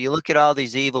 you look at all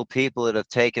these evil people that have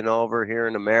taken over here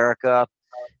in America,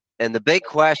 and the big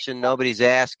question nobody's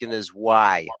asking is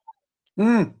why.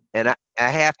 And I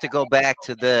have to go back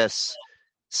to this.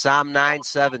 Psalm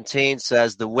 9:17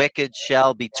 says, the wicked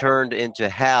shall be turned into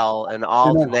hell, and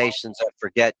all the nations that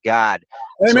forget God.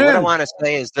 Amen. So what I want to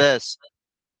say is this.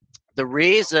 The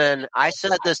reason I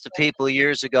said this to people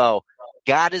years ago,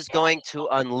 God is going to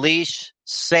unleash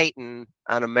Satan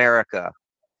on America.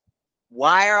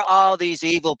 Why are all these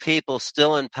evil people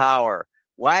still in power?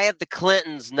 Why have the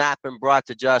Clintons not been brought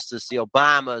to justice, the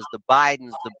Obamas, the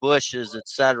Bidens, the Bushes,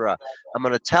 etc.? I'm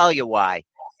going to tell you why.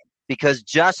 Because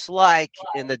just like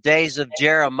in the days of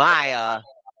Jeremiah,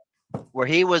 where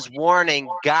he was warning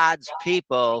God's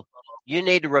people, you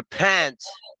need to repent.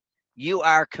 You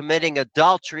are committing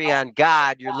adultery on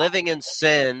God. You're living in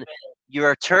sin. You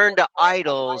are turned to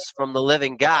idols from the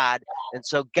living God. And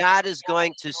so God is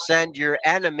going to send your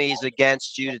enemies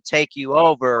against you to take you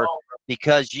over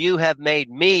because you have made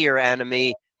me your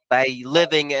enemy by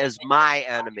living as my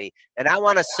enemy. And I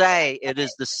want to say it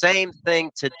is the same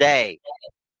thing today.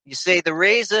 You see, the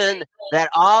reason that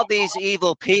all these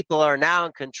evil people are now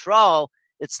in control,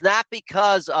 it's not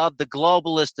because of the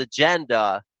globalist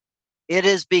agenda. It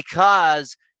is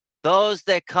because those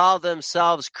that call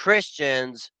themselves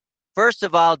Christians, first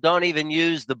of all, don't even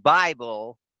use the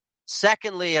Bible.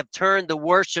 Secondly, have turned the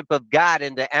worship of God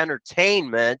into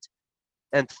entertainment.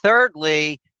 And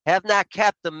thirdly, have not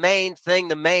kept the main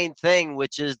thing,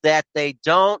 which is that they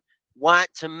don't want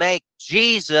to make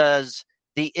Jesus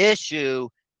the issue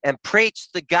and preach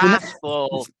the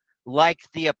gospel like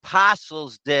the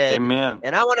apostles did. Amen.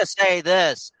 And I want to say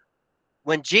this.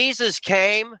 When Jesus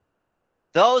came,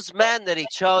 those men that he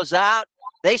chose out,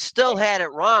 they still had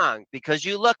it wrong, because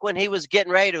you look when he was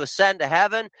getting ready to ascend to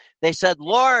heaven, they said,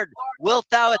 Lord, wilt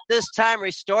thou at this time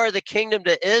restore the kingdom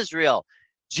to Israel?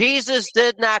 Jesus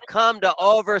did not come to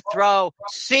overthrow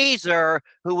Caesar,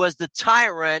 who was the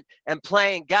tyrant and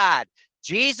playing God.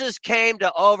 Jesus came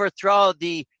to overthrow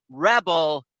the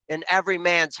rebel in every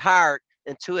man's heart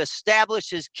and to establish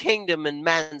his kingdom in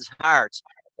men's hearts.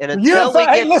 And until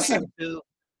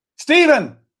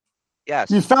Stephen.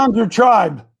 Yes. You found your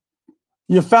tribe.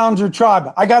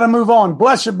 I got to move on.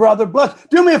 Bless you, brother.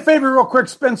 Do me a favor real quick,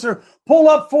 Spencer. Pull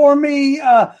up for me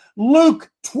Luke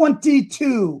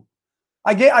 22.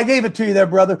 I gave it to you there,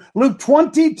 brother. Luke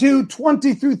 22,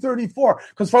 20 through 34.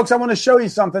 Because, folks, I want to show you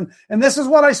something. And this is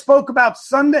what I spoke about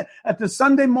Sunday at the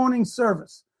Sunday morning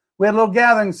service. We had a little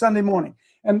gathering Sunday morning.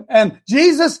 And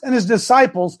Jesus and his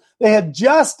disciples, they had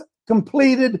just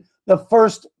completed the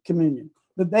first communion.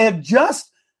 They had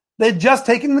just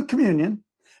taken the communion.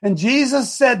 And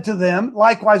Jesus said to them,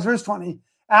 likewise, verse 20,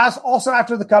 as also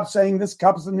after the cup, saying, this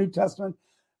cup is the New Testament.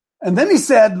 And then he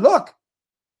said, look,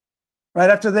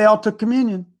 right after they all took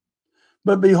communion,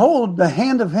 but behold, the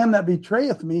hand of him that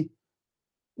betrayeth me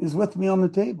is with me on the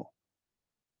table.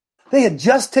 They had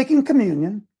just taken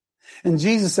communion, and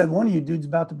Jesus said, one of you dudes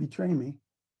about to betray me.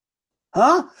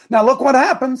 Huh? Now look what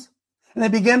happens. And they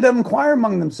began to inquire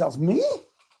among themselves, me?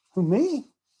 Who, me?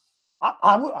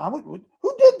 I would,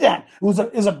 who did that?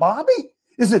 Is it Bobby?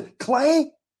 Is it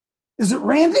Clay? Is it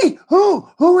Randy?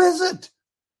 Who is it?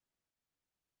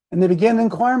 And they began to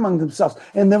inquire among themselves.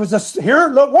 And there was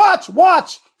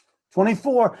watch.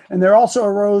 24. And there also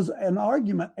arose an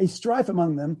argument, a strife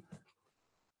among them,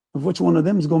 of which one of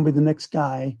them is going to be the next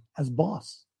guy as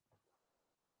boss.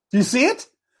 Do you see it?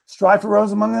 Strife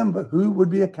arose among them, but who would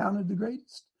be accounted the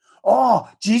greatest? Oh,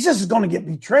 Jesus is going to get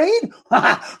betrayed?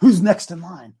 Who's next in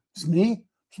line? It's me.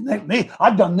 Me.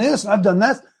 I've done this and I've done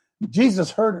that. Jesus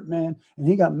heard it, man, and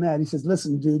he got mad. He says,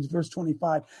 listen, dudes, verse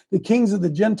 25, the kings of the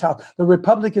Gentiles, the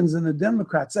Republicans and the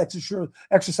Democrats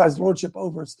exercise lordship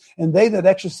over us, and they that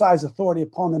exercise authority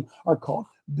upon them are called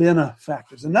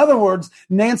benefactors. In other words,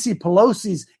 Nancy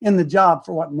Pelosi's in the job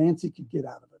for what Nancy could get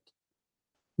out of it.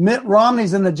 Mitt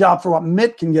Romney's in the job for what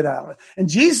Mitt can get out of it. And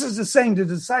Jesus is saying to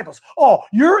the disciples, oh,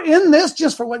 you're in this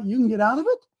just for what you can get out of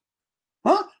it?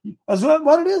 Huh? That's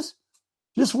what it is?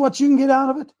 Just what you can get out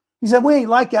of it? He said, we ain't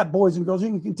like that, boys and girls. You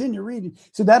can continue reading. He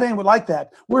said, that ain't like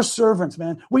that. We're servants,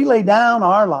 man. We lay down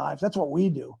our lives. That's what we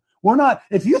do. We're not,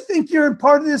 if you think you're a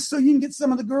part of this so you can get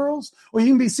some of the girls or you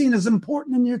can be seen as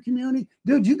important in your community,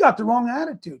 dude, you got the wrong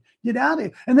attitude. Get out of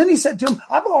here. And then he said to him,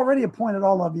 I've already appointed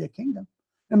all of you a kingdom.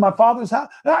 In my Father's house,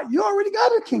 you already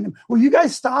got a kingdom. Will you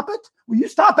guys stop it? Will you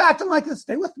stop acting like this?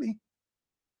 Stay with me.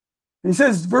 And he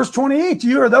says, verse 28,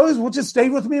 you are those which have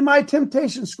stayed with me in my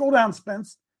temptation. Scroll down,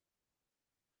 Spence.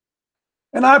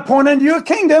 And I appoint unto you a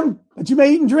kingdom that you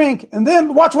may eat and drink. And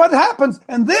then watch what happens.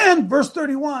 And then, verse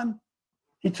 31,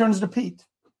 he turns to Pete,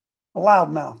 a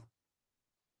loudmouth.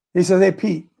 He says, hey,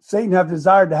 Pete, Satan have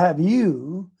desired to have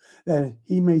you that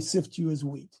he may sift you as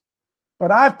wheat.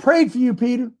 But I've prayed for you,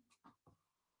 Peter,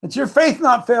 that your faith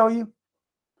not fail you.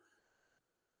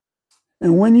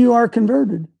 And when you are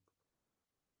converted,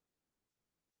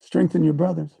 strengthen your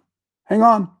brothers. Hang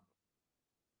on.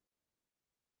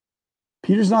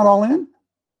 Peter's not all in.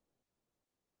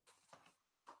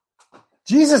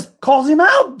 Jesus calls him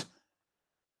out.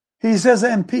 He says,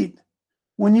 and Pete,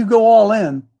 when you go all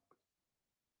in,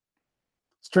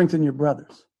 strengthen your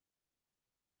brothers.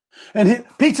 And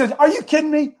Pete says, are you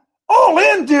kidding me? All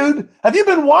in, dude. Have you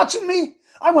been watching me?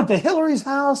 I went to Hillary's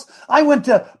house. I went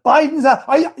to Biden's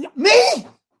house. Me?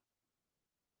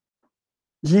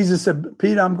 Jesus said,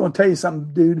 Pete, I'm going to tell you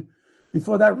something, dude.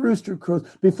 Before that rooster crows,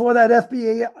 before that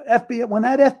FBI, when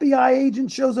that FBI agent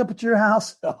shows up at your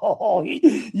house,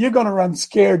 you're going to run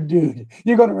scared, dude.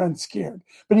 You're going to run scared.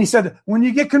 But he said, when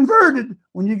you get converted,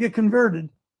 when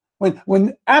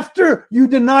after you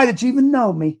deny that you even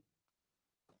know me,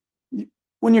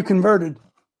 when you're converted,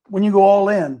 when you go all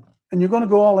in, and you're going to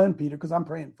go all in, Peter, because I'm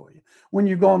praying for you. When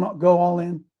you're going to go all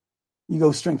in, you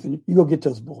go strengthen, you go get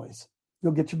those boys.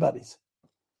 You'll get your buddies.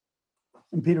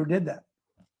 And Peter did that.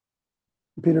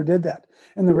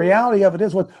 And the reality of it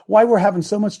is why we're having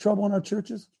so much trouble in our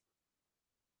churches.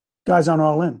 Guys aren't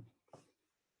all in.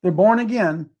 They're born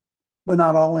again, but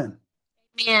not all in.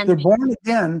 Man. They're born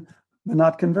again, but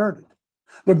not converted.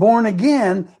 They're born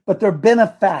again, but they're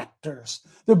benefactors.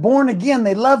 They're born again.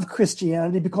 They love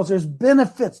Christianity because there's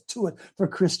benefits to it for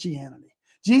Christianity.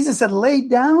 Jesus said, lay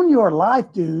down your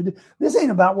life, dude. This ain't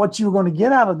about what you're going to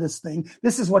get out of this thing.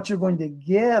 This is what you're going to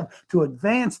give to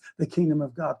advance the kingdom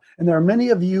of God. And there are many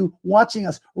of you watching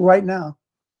us right now.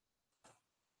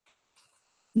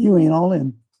 You ain't all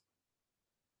in.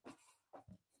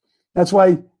 That's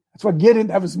why Gideon,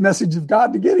 that was the message of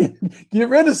God to Gideon. Get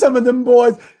rid of some of them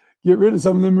boys. Get rid of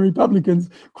some of them Republicans.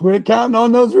 Quit counting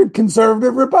on those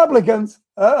conservative Republicans.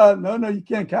 No, you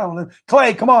can't count on them.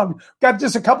 Clay, come on. Got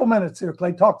just a couple minutes here,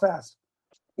 Clay. Talk fast.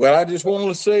 Well, I just wanted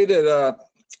to say that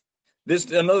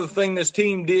another thing this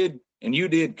team did, and you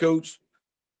did, Coach,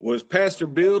 was Pastor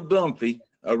Bill Dunphy,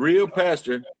 a real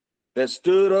pastor that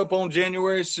stood up on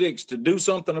January 6th to do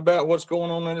something about what's going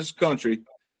on in this country.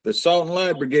 The Salt and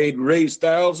Light Brigade raised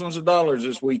thousands of dollars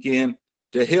this weekend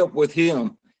to help with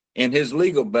him in his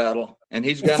legal battle, and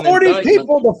he's got 40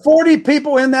 people. The 40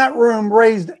 people in that room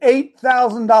raised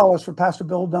 $8,000 for Pastor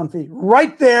Bill Dunphy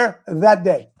right there that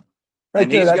day. Right,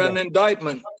 and he's got an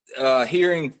indictment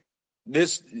hearing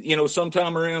this,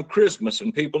 sometime around Christmas,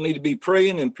 and people need to be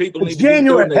praying, and people need to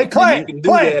January. be Hey, Clay,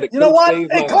 you know what?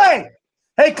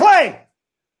 Hey, Clay.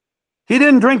 He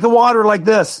didn't drink the water like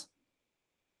this.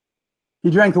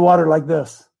 He drank the water like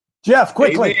this. Jeff,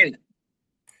 quickly. Amen.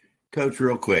 Coach,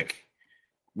 real quick.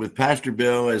 With Pastor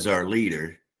Bill as our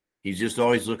leader, he's just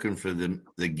always looking for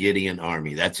the Gideon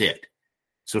army. That's it.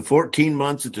 So 14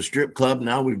 months at the strip club.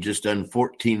 Now we've just done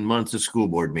 14 months of school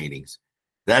board meetings.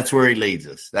 That's where he leads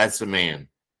us. That's the man.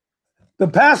 The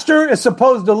pastor is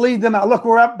supposed to lead them out. Look,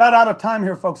 we're about out of time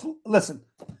here, folks. Listen,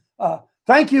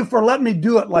 thank you for letting me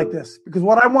do it like this, because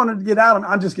what I wanted to get out of me,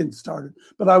 I'm just getting started,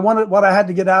 but what I had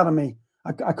to get out of me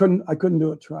I couldn't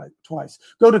do it twice.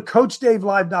 Go to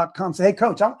CoachDaveLive.com. Say, hey,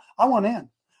 Coach, I want in.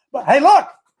 But hey, look,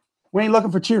 we ain't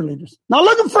looking for cheerleaders. Not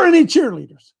looking for any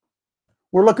cheerleaders.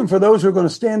 We're looking for those who are going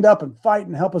to stand up and fight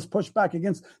and help us push back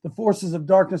against the forces of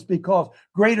darkness, because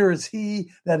greater is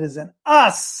he that is in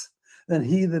us than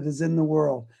he that is in the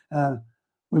world.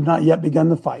 We've not yet begun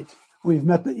the fight. We've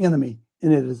met the enemy,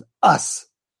 and it is us.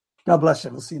 God bless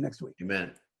you. We'll see you next week.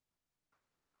 Amen.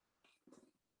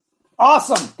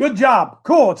 Awesome. Good job.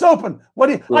 Cool. It's open.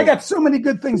 I got so many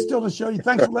good things still to show you.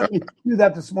 Thanks for letting me do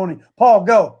that this morning. Paul,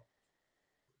 go.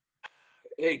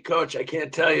 Hey, Coach, I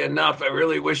can't tell you enough. I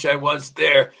really wish I was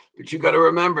there. But you got to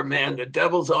remember, man, the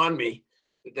devil's on me.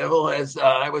 The devil has,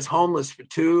 I was homeless for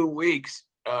 2 weeks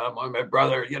when my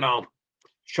brother,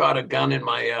 shot a gun in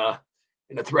my,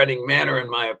 in a threatening manner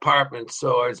in my apartment.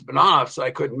 So I've been off, so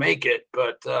I couldn't make it.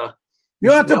 But you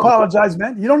don't have to apologize,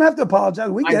 man. You don't have to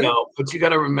apologize. We get it. But you got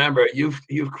to remember, you've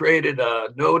created a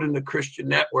node in the Christian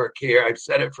network here. I've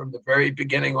said it from the very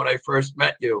beginning when I first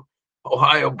met you.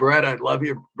 Ohio Brett, I love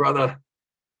you, brother.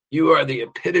 You are the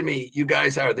epitome. You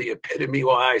guys are the epitome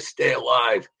why I stay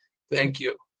alive. Thank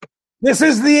you. This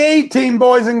is the A-team,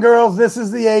 boys and girls. This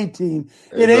is the A-team.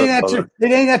 It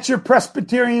ain't at your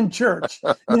Presbyterian church.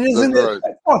 It isn't. Right.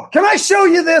 Oh, can I show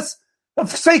you this?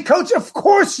 Say, Coach, of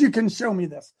course you can show me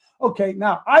this. Okay,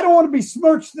 now I don't want to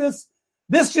besmirch this.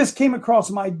 This just came across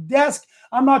my desk.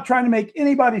 I'm not trying to make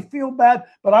anybody feel bad,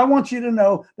 but I want you to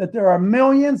know that there are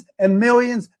millions and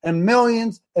millions and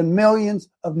millions and millions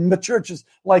of churches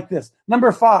like this.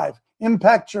 Number 5,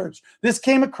 Impact Church. This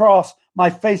came across my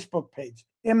Facebook page,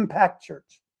 Impact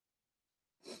Church.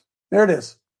 There it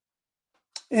is.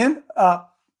 They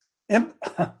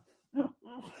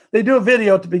do a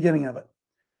video at the beginning of it,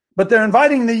 but they're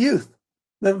inviting the youth.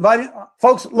 They're inviting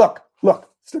folks. Look.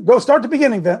 Go start the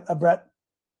beginning, Brett.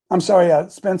 I'm sorry,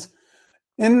 Spence.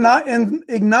 In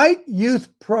Ignite Youth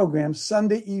Program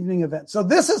Sunday evening event. So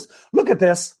look at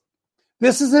this.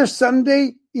 This is their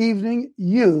Sunday evening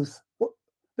youth.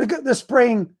 They're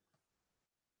spraying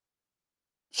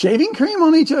shaving cream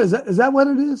on each other. Is that what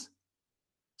it is?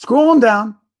 Scrolling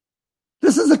down.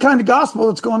 This is the kind of gospel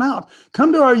that's going out.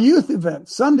 Come to our youth event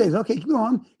Sundays. Okay,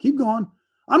 keep going.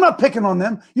 I'm not picking on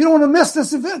them. You don't want to miss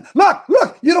this event.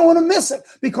 Look, you don't want to miss it.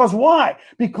 Because why?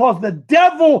 Because the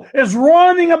devil is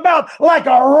running about like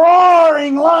a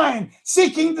roaring lion,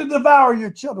 seeking to devour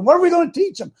your children. What are we going to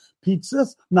teach them?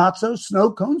 Pizzas, nachos, snow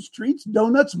cones, treats,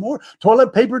 donuts, more,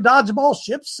 toilet paper, dodgeball,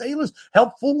 ships, sailors,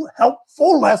 helpful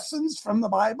lessons from the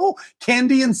Bible,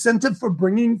 candy incentive for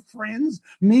bringing friends,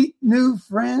 meet new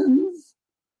friends.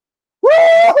 Woo!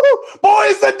 Boy,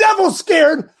 is the devil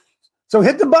scared. So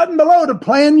hit the button below to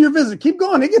plan your visit. Keep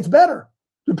going. It gets better.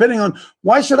 Depending on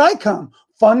why should I come?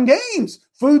 Fun games,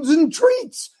 foods and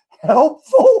treats,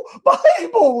 helpful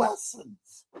Bible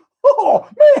lessons. Oh,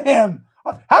 man.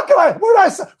 Where did I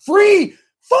say? Free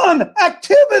fun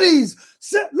activities.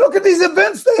 Look at these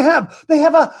events they have. They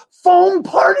have a foam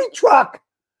party truck.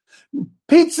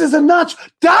 Pizzas and nachos.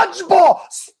 Dodgeball.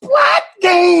 Splat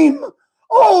game.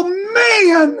 Oh,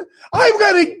 man. I've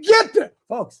got to get there.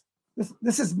 Folks.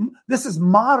 This is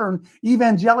modern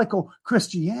evangelical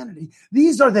Christianity.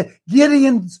 These are the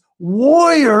Gideon's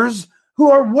warriors who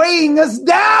are weighing us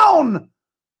down.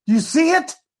 Do you see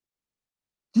it?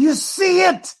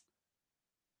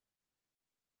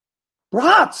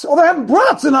 Brats. Oh, they're having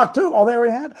brats in October. Oh, they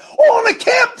already had. Oh, on a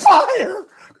campfire.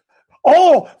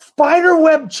 Oh,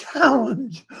 spiderweb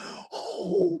challenge.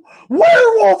 Oh,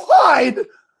 werewolf hide.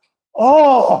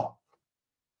 Oh.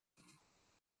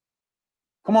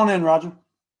 Come on in, Roger.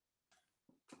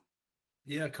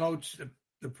 Yeah, Coach,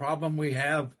 the problem we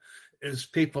have is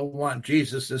people want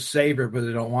Jesus as Savior, but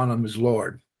they don't want him as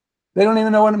Lord. They don't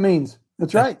even know what it means.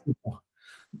 That's right.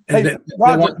 Hey,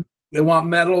 they want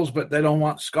medals, but they don't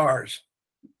want scars.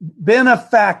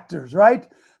 Benefactors, right?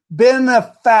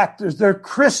 Benefactors. They're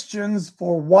Christians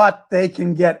for what they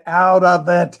can get out of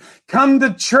it. Come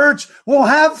to church. We'll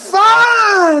have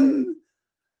fun.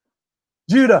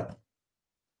 Judah.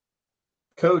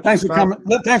 Coach, thanks for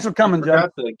coming, Joe.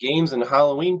 The games and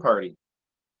Halloween party.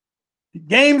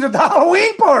 Games at the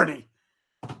Halloween party.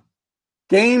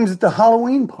 Games at the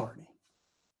Halloween party.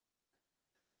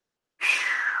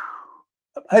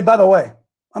 Hey, by the way,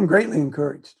 I'm greatly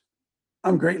encouraged.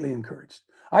 I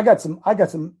got some.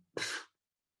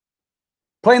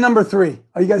 Play number 3.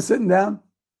 Are you guys sitting down?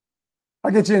 I'll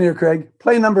get you in here, Craig.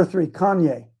 Play number 3,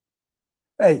 Kanye.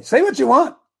 Hey, say what you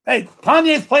want. Hey,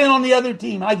 Kanye's playing on the other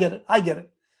team. I get it.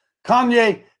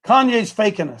 Kanye's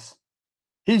faking us.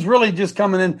 He's really just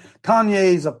coming in.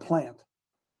 Kanye's a plant.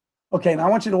 Okay, now I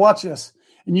want you to watch this,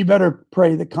 and you better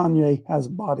pray that Kanye has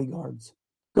bodyguards.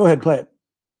 Go ahead, play it.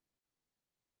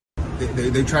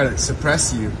 They try to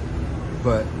suppress you,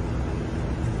 but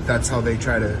that's how they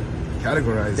try to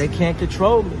categorize. They can't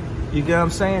control me. You get what I'm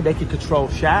saying? They can control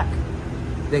Shaq.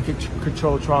 They can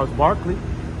control Charles Barkley.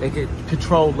 They can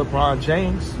control LeBron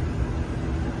James.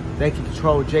 They can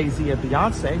control Jay-Z and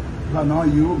Beyonce. But not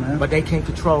you, man. But they can't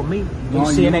control me. You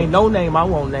see, it ain't no name I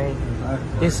won't name.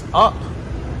 Exactly. It's up.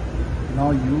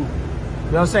 Not you. You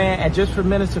know what I'm saying? And just for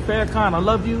Minister Farrakhan, I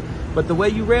love you, but the way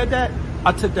you read that,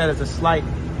 I took that as a slight.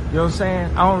 You know what I'm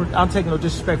saying? I'm taking no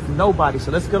disrespect from nobody.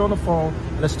 So let's get on the phone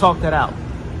and let's talk that out.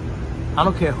 I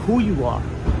don't care who you are.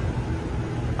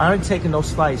 I ain't taking no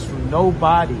slice from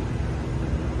nobody,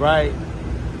 right?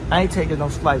 I ain't taking no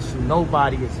slice from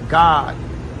nobody. It's God.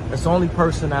 That's the only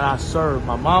person that I serve.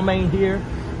 My mom ain't here.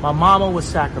 My mama was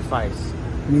sacrificed.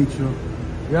 Me too.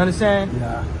 You understand?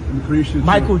 Yeah, I'm Christian.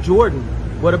 Michael Jordan,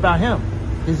 what about him?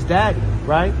 His daddy,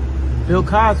 right? Bill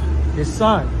Cosby, his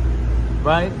son,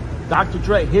 right? Dr.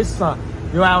 Dre, his son.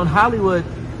 You know, out in Hollywood,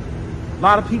 a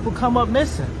lot of people come up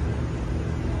missing.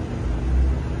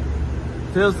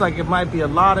 Feels like it might be a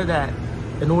lot of that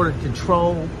in order to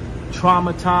control,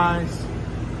 traumatize.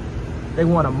 They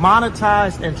want to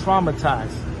monetize and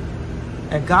traumatize.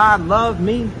 And God loved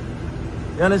me.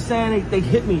 You understand? They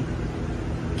hit me.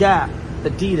 Gap,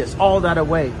 Adidas, all that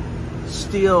away.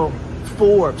 Still,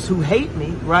 Forbes, who hate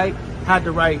me, right, had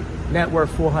to write net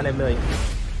worth 400 million.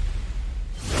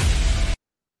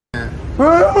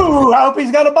 Ooh, I hope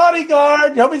he's got a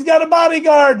bodyguard. I hope he's got a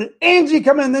bodyguard. Angie,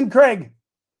 come in, then Craig.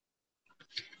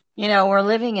 You know, we're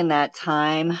living in that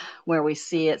time where we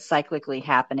see it cyclically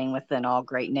happening within all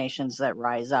great nations that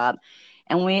rise up.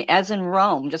 And we, as in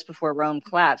Rome, just before Rome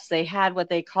collapsed, they had what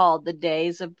they called the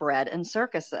days of bread and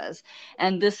circuses.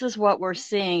 And this is what we're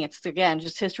seeing. It's, again,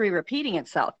 just history repeating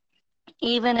itself.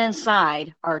 Even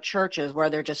inside our churches, where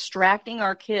they're distracting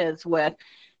our kids with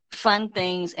fun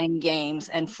things and games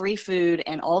and free food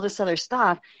and all this other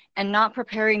stuff, and not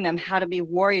preparing them how to be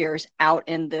warriors out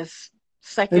in this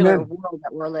secular Amen. world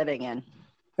that we're living in.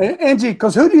 Angie,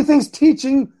 because who do you think's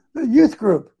teaching the youth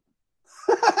group?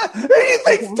 Who do you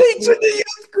think's teaching the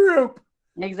youth group?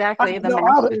 Exactly.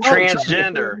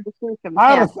 Transgender.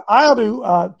 I ought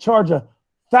to charge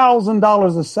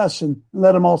 $1,000 a session and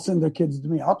let them all send their kids to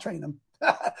me. I'll train them.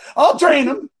 I'll train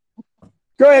them.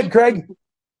 Go ahead, Craig.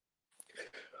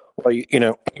 Well,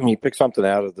 you pick something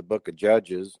out of the book of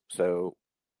Judges. So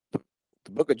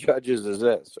the book of Judges is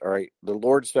this, all right? The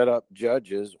Lord set up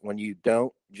judges. When you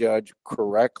don't judge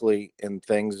correctly in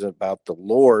things about the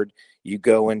Lord, you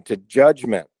go into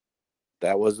judgment.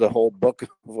 That was the whole book of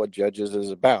what Judges is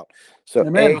about. So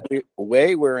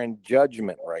we're in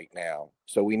judgment right now.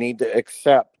 So we need to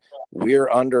accept we're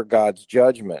under God's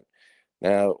judgment.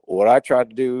 Now, what I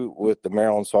tried to do with the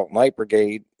Maryland Salt and Light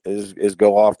Brigade is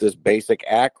go off this basic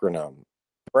acronym.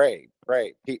 Pray,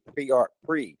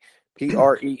 P-R-E-E.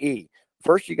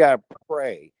 First, you got to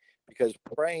pray, because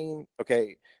praying,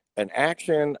 an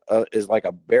action is like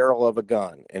a barrel of a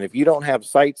gun. And if you don't have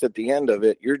sights at the end of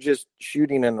it, you're just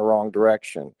shooting in the wrong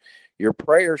direction. Your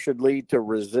prayer should lead to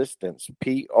resistance,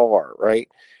 P-R, right?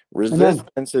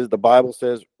 Resistance is, the Bible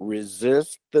says,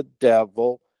 resist the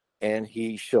devil and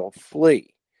he shall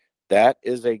flee. That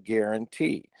is a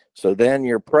guarantee. So then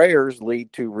your prayers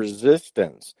lead to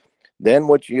resistance. Then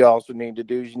what you also need to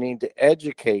do is you need to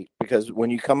educate, because when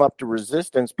you come up to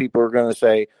resistance, people are going to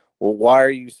say, well, why are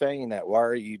you saying that? Why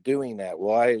are you doing that?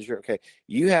 Why is your,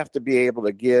 you have to be able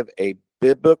to give a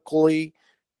biblically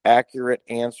accurate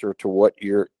answer to what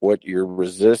your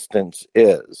resistance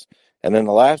is. And then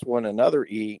the last one, another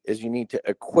E, is you need to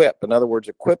equip. In other words,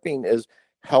 equipping is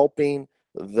helping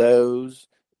those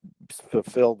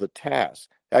fulfill the task.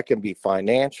 That can be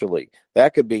financially.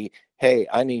 That could be, hey,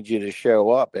 I need you to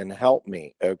show up and help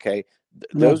me. Okay.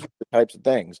 Those are the types of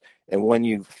things. And when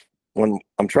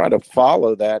I'm trying to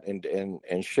follow that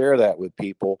and share that with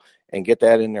people and get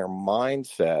that in their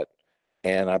mindset,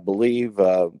 and I believe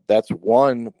that's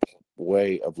one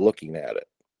way of looking at it.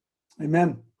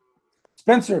 Amen.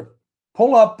 Spencer,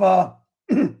 pull up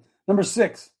number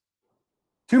 6.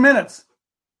 2 minutes.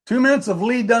 2 minutes of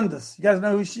Lee Dundas. You guys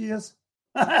know who she is?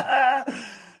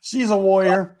 She's a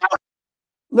warrior.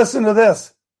 Listen to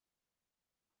this.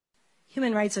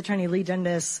 Human rights attorney Lee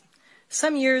Dundas.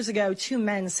 Some years ago, 2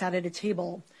 men sat at a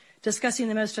table discussing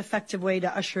the most effective way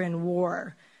to usher in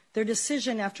war. Their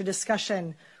decision after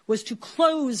discussion was to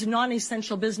close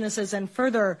non-essential businesses and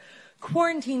further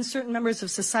quarantine certain members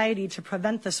of society to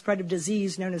prevent the spread of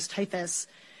disease known as typhus.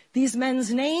 These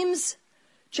men's names?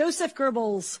 Joseph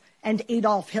Goebbels and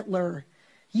Adolf Hitler.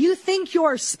 You think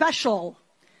you're special.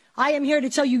 I am here to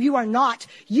tell you you are not.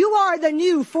 You are the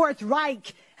new Fourth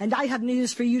Reich, And I have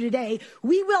news for you today.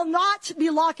 We will not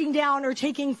be locking down or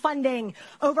taking funding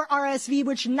over RSV,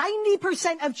 which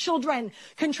 90% of children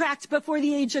contract before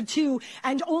the age of 2,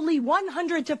 and only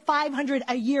 100 to 500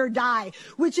 a year die,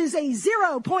 which is a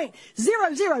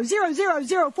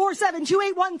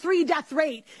 0.00000472813 death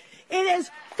rate. It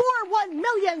is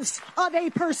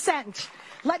 0.041%.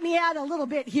 Let me add a little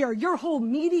bit here. Your whole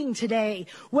meeting today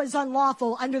was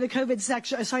unlawful under the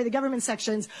the government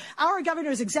sections. Our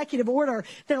governor's executive order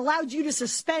that allowed you to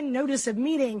suspend notice of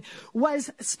meeting was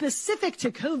specific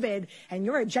to COVID, and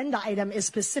your agenda item is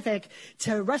specific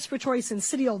to respiratory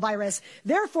syncytial virus.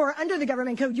 Therefore, under the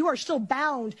government code, you are still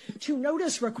bound to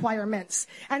notice requirements.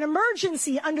 An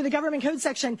emergency under the government code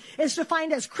section is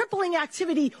defined as crippling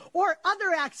activity or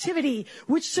other activity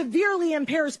which severely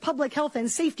impairs public health and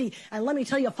safety. And let me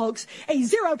tell you, folks, a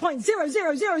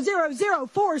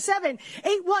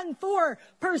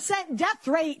 0.000047814% death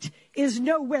rate is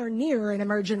nowhere near an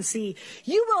emergency.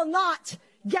 You will not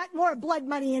get more blood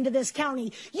money into this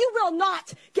county. You will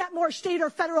not get more state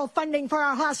or federal funding for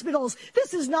our hospitals.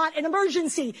 This is not an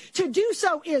emergency. To do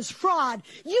so is fraud.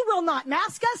 You will not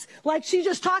mask us like she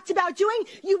just talked about doing.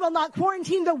 You will not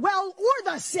quarantine the well or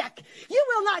the sick. You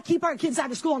will not keep our kids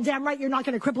out of school, and damn right you're not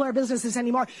going to cripple our businesses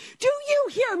anymore. Do you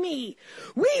hear me?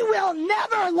 We will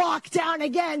never lock down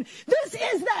again. This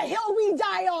is the hill we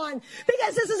die on,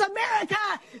 because this is America.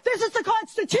 This is the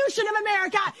Constitution of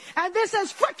America, and this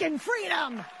is frickin' freedom.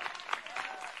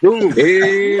 Boom.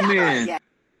 Amen.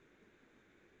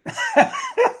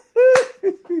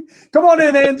 Come on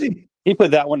in, Angie. He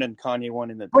put that one in. Kanye one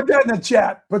in the. Put that in the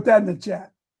chat. Put that in the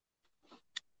chat.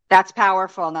 That's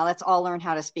powerful. Now let's all learn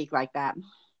how to speak like that.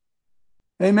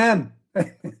 Amen.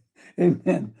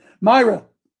 Amen. Myra.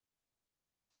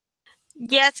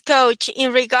 Yes, Coach.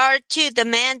 In regard to the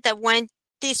man that went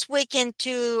this weekend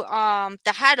to the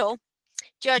huddle,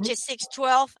 Judges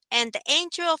 6:12, and the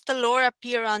angel of the Lord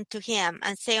appeared unto him,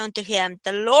 and say unto him,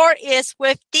 the Lord is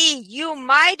with thee, you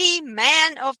mighty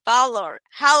man of valor.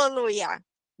 Hallelujah.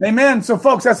 Amen. So,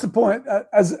 folks, that's the point.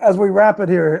 As we wrap it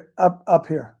here, up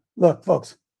here. Look,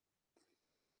 folks,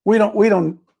 we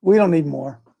don't need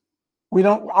more. We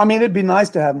don't. I mean, it'd be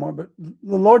nice to have more, but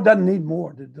the Lord doesn't need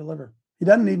more to deliver. He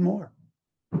doesn't need more.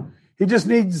 He just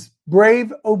needs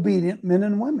brave, obedient men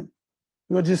and women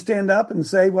who will just stand up and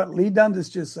say what Lee Dundas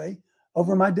just say,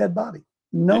 over my dead body.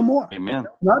 No more. Amen.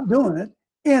 Not doing it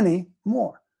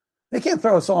anymore. They can't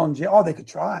throw us all in jail. Oh, they could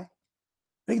try.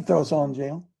 They can throw us all in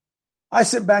jail. I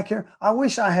sit back here. I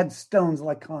wish I had stones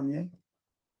like Kanye.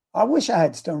 I wish I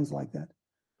had stones like that.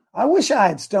 I wish I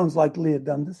had stones like Leah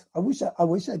Dundas. I wish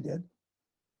I did.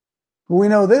 But we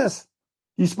know this.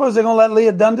 You suppose they're going to let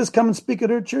Leah Dundas come and speak at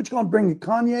her church? Going to bring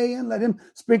Kanye in, let him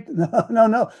speak?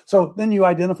 No. So then you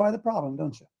identify the problem,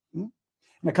 don't you?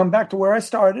 And I come back to where I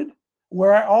started,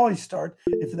 where I always start.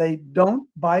 If they don't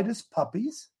bite as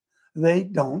puppies, they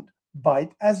don't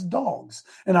bite as dogs.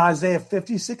 And Isaiah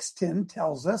 56:10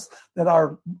 tells us that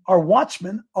our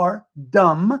watchmen are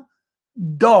dumb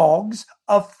dogs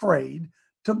afraid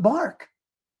to bark.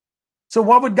 So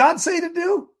what would God say to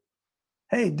do?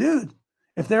 Hey, dude,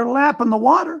 if they're lapping the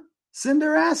water, send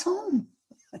their ass home.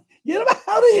 Get them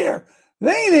out of here.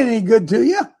 They ain't any good to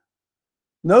you.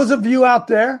 Those of you out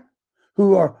there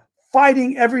who are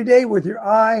fighting every day with your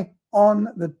eye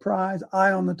on the prize,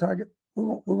 eye on the target,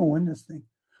 we're going to win this thing.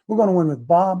 We're going to win with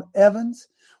Bob Evans.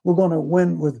 We're going to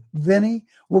win with Vinny.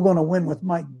 We're going to win with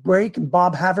Mike Brake and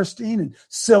Bob Haverstein and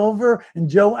Silver and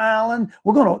Joe Allen.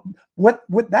 We're going to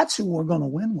that's who we're going to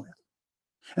win with.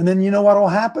 And then you know what will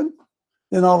happen?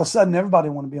 Then all of a sudden, everybody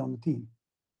want to be on the team.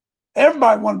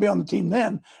 Everybody want to be on the team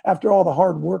then, after all the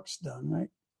hard work's done, right?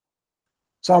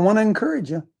 So I want to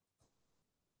encourage you.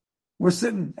 We're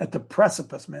sitting at the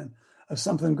precipice, man, of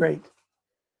something great.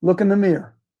 Look in the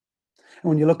mirror. And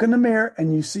when you look in the mirror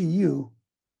and you see you,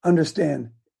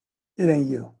 understand it ain't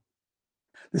you.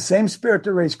 The same spirit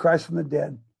that raised Christ from the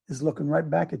dead is looking right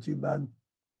back at you, bud.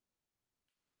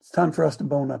 It's time for us to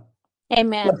bone up.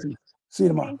 Amen. Blessings. See you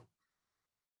tomorrow.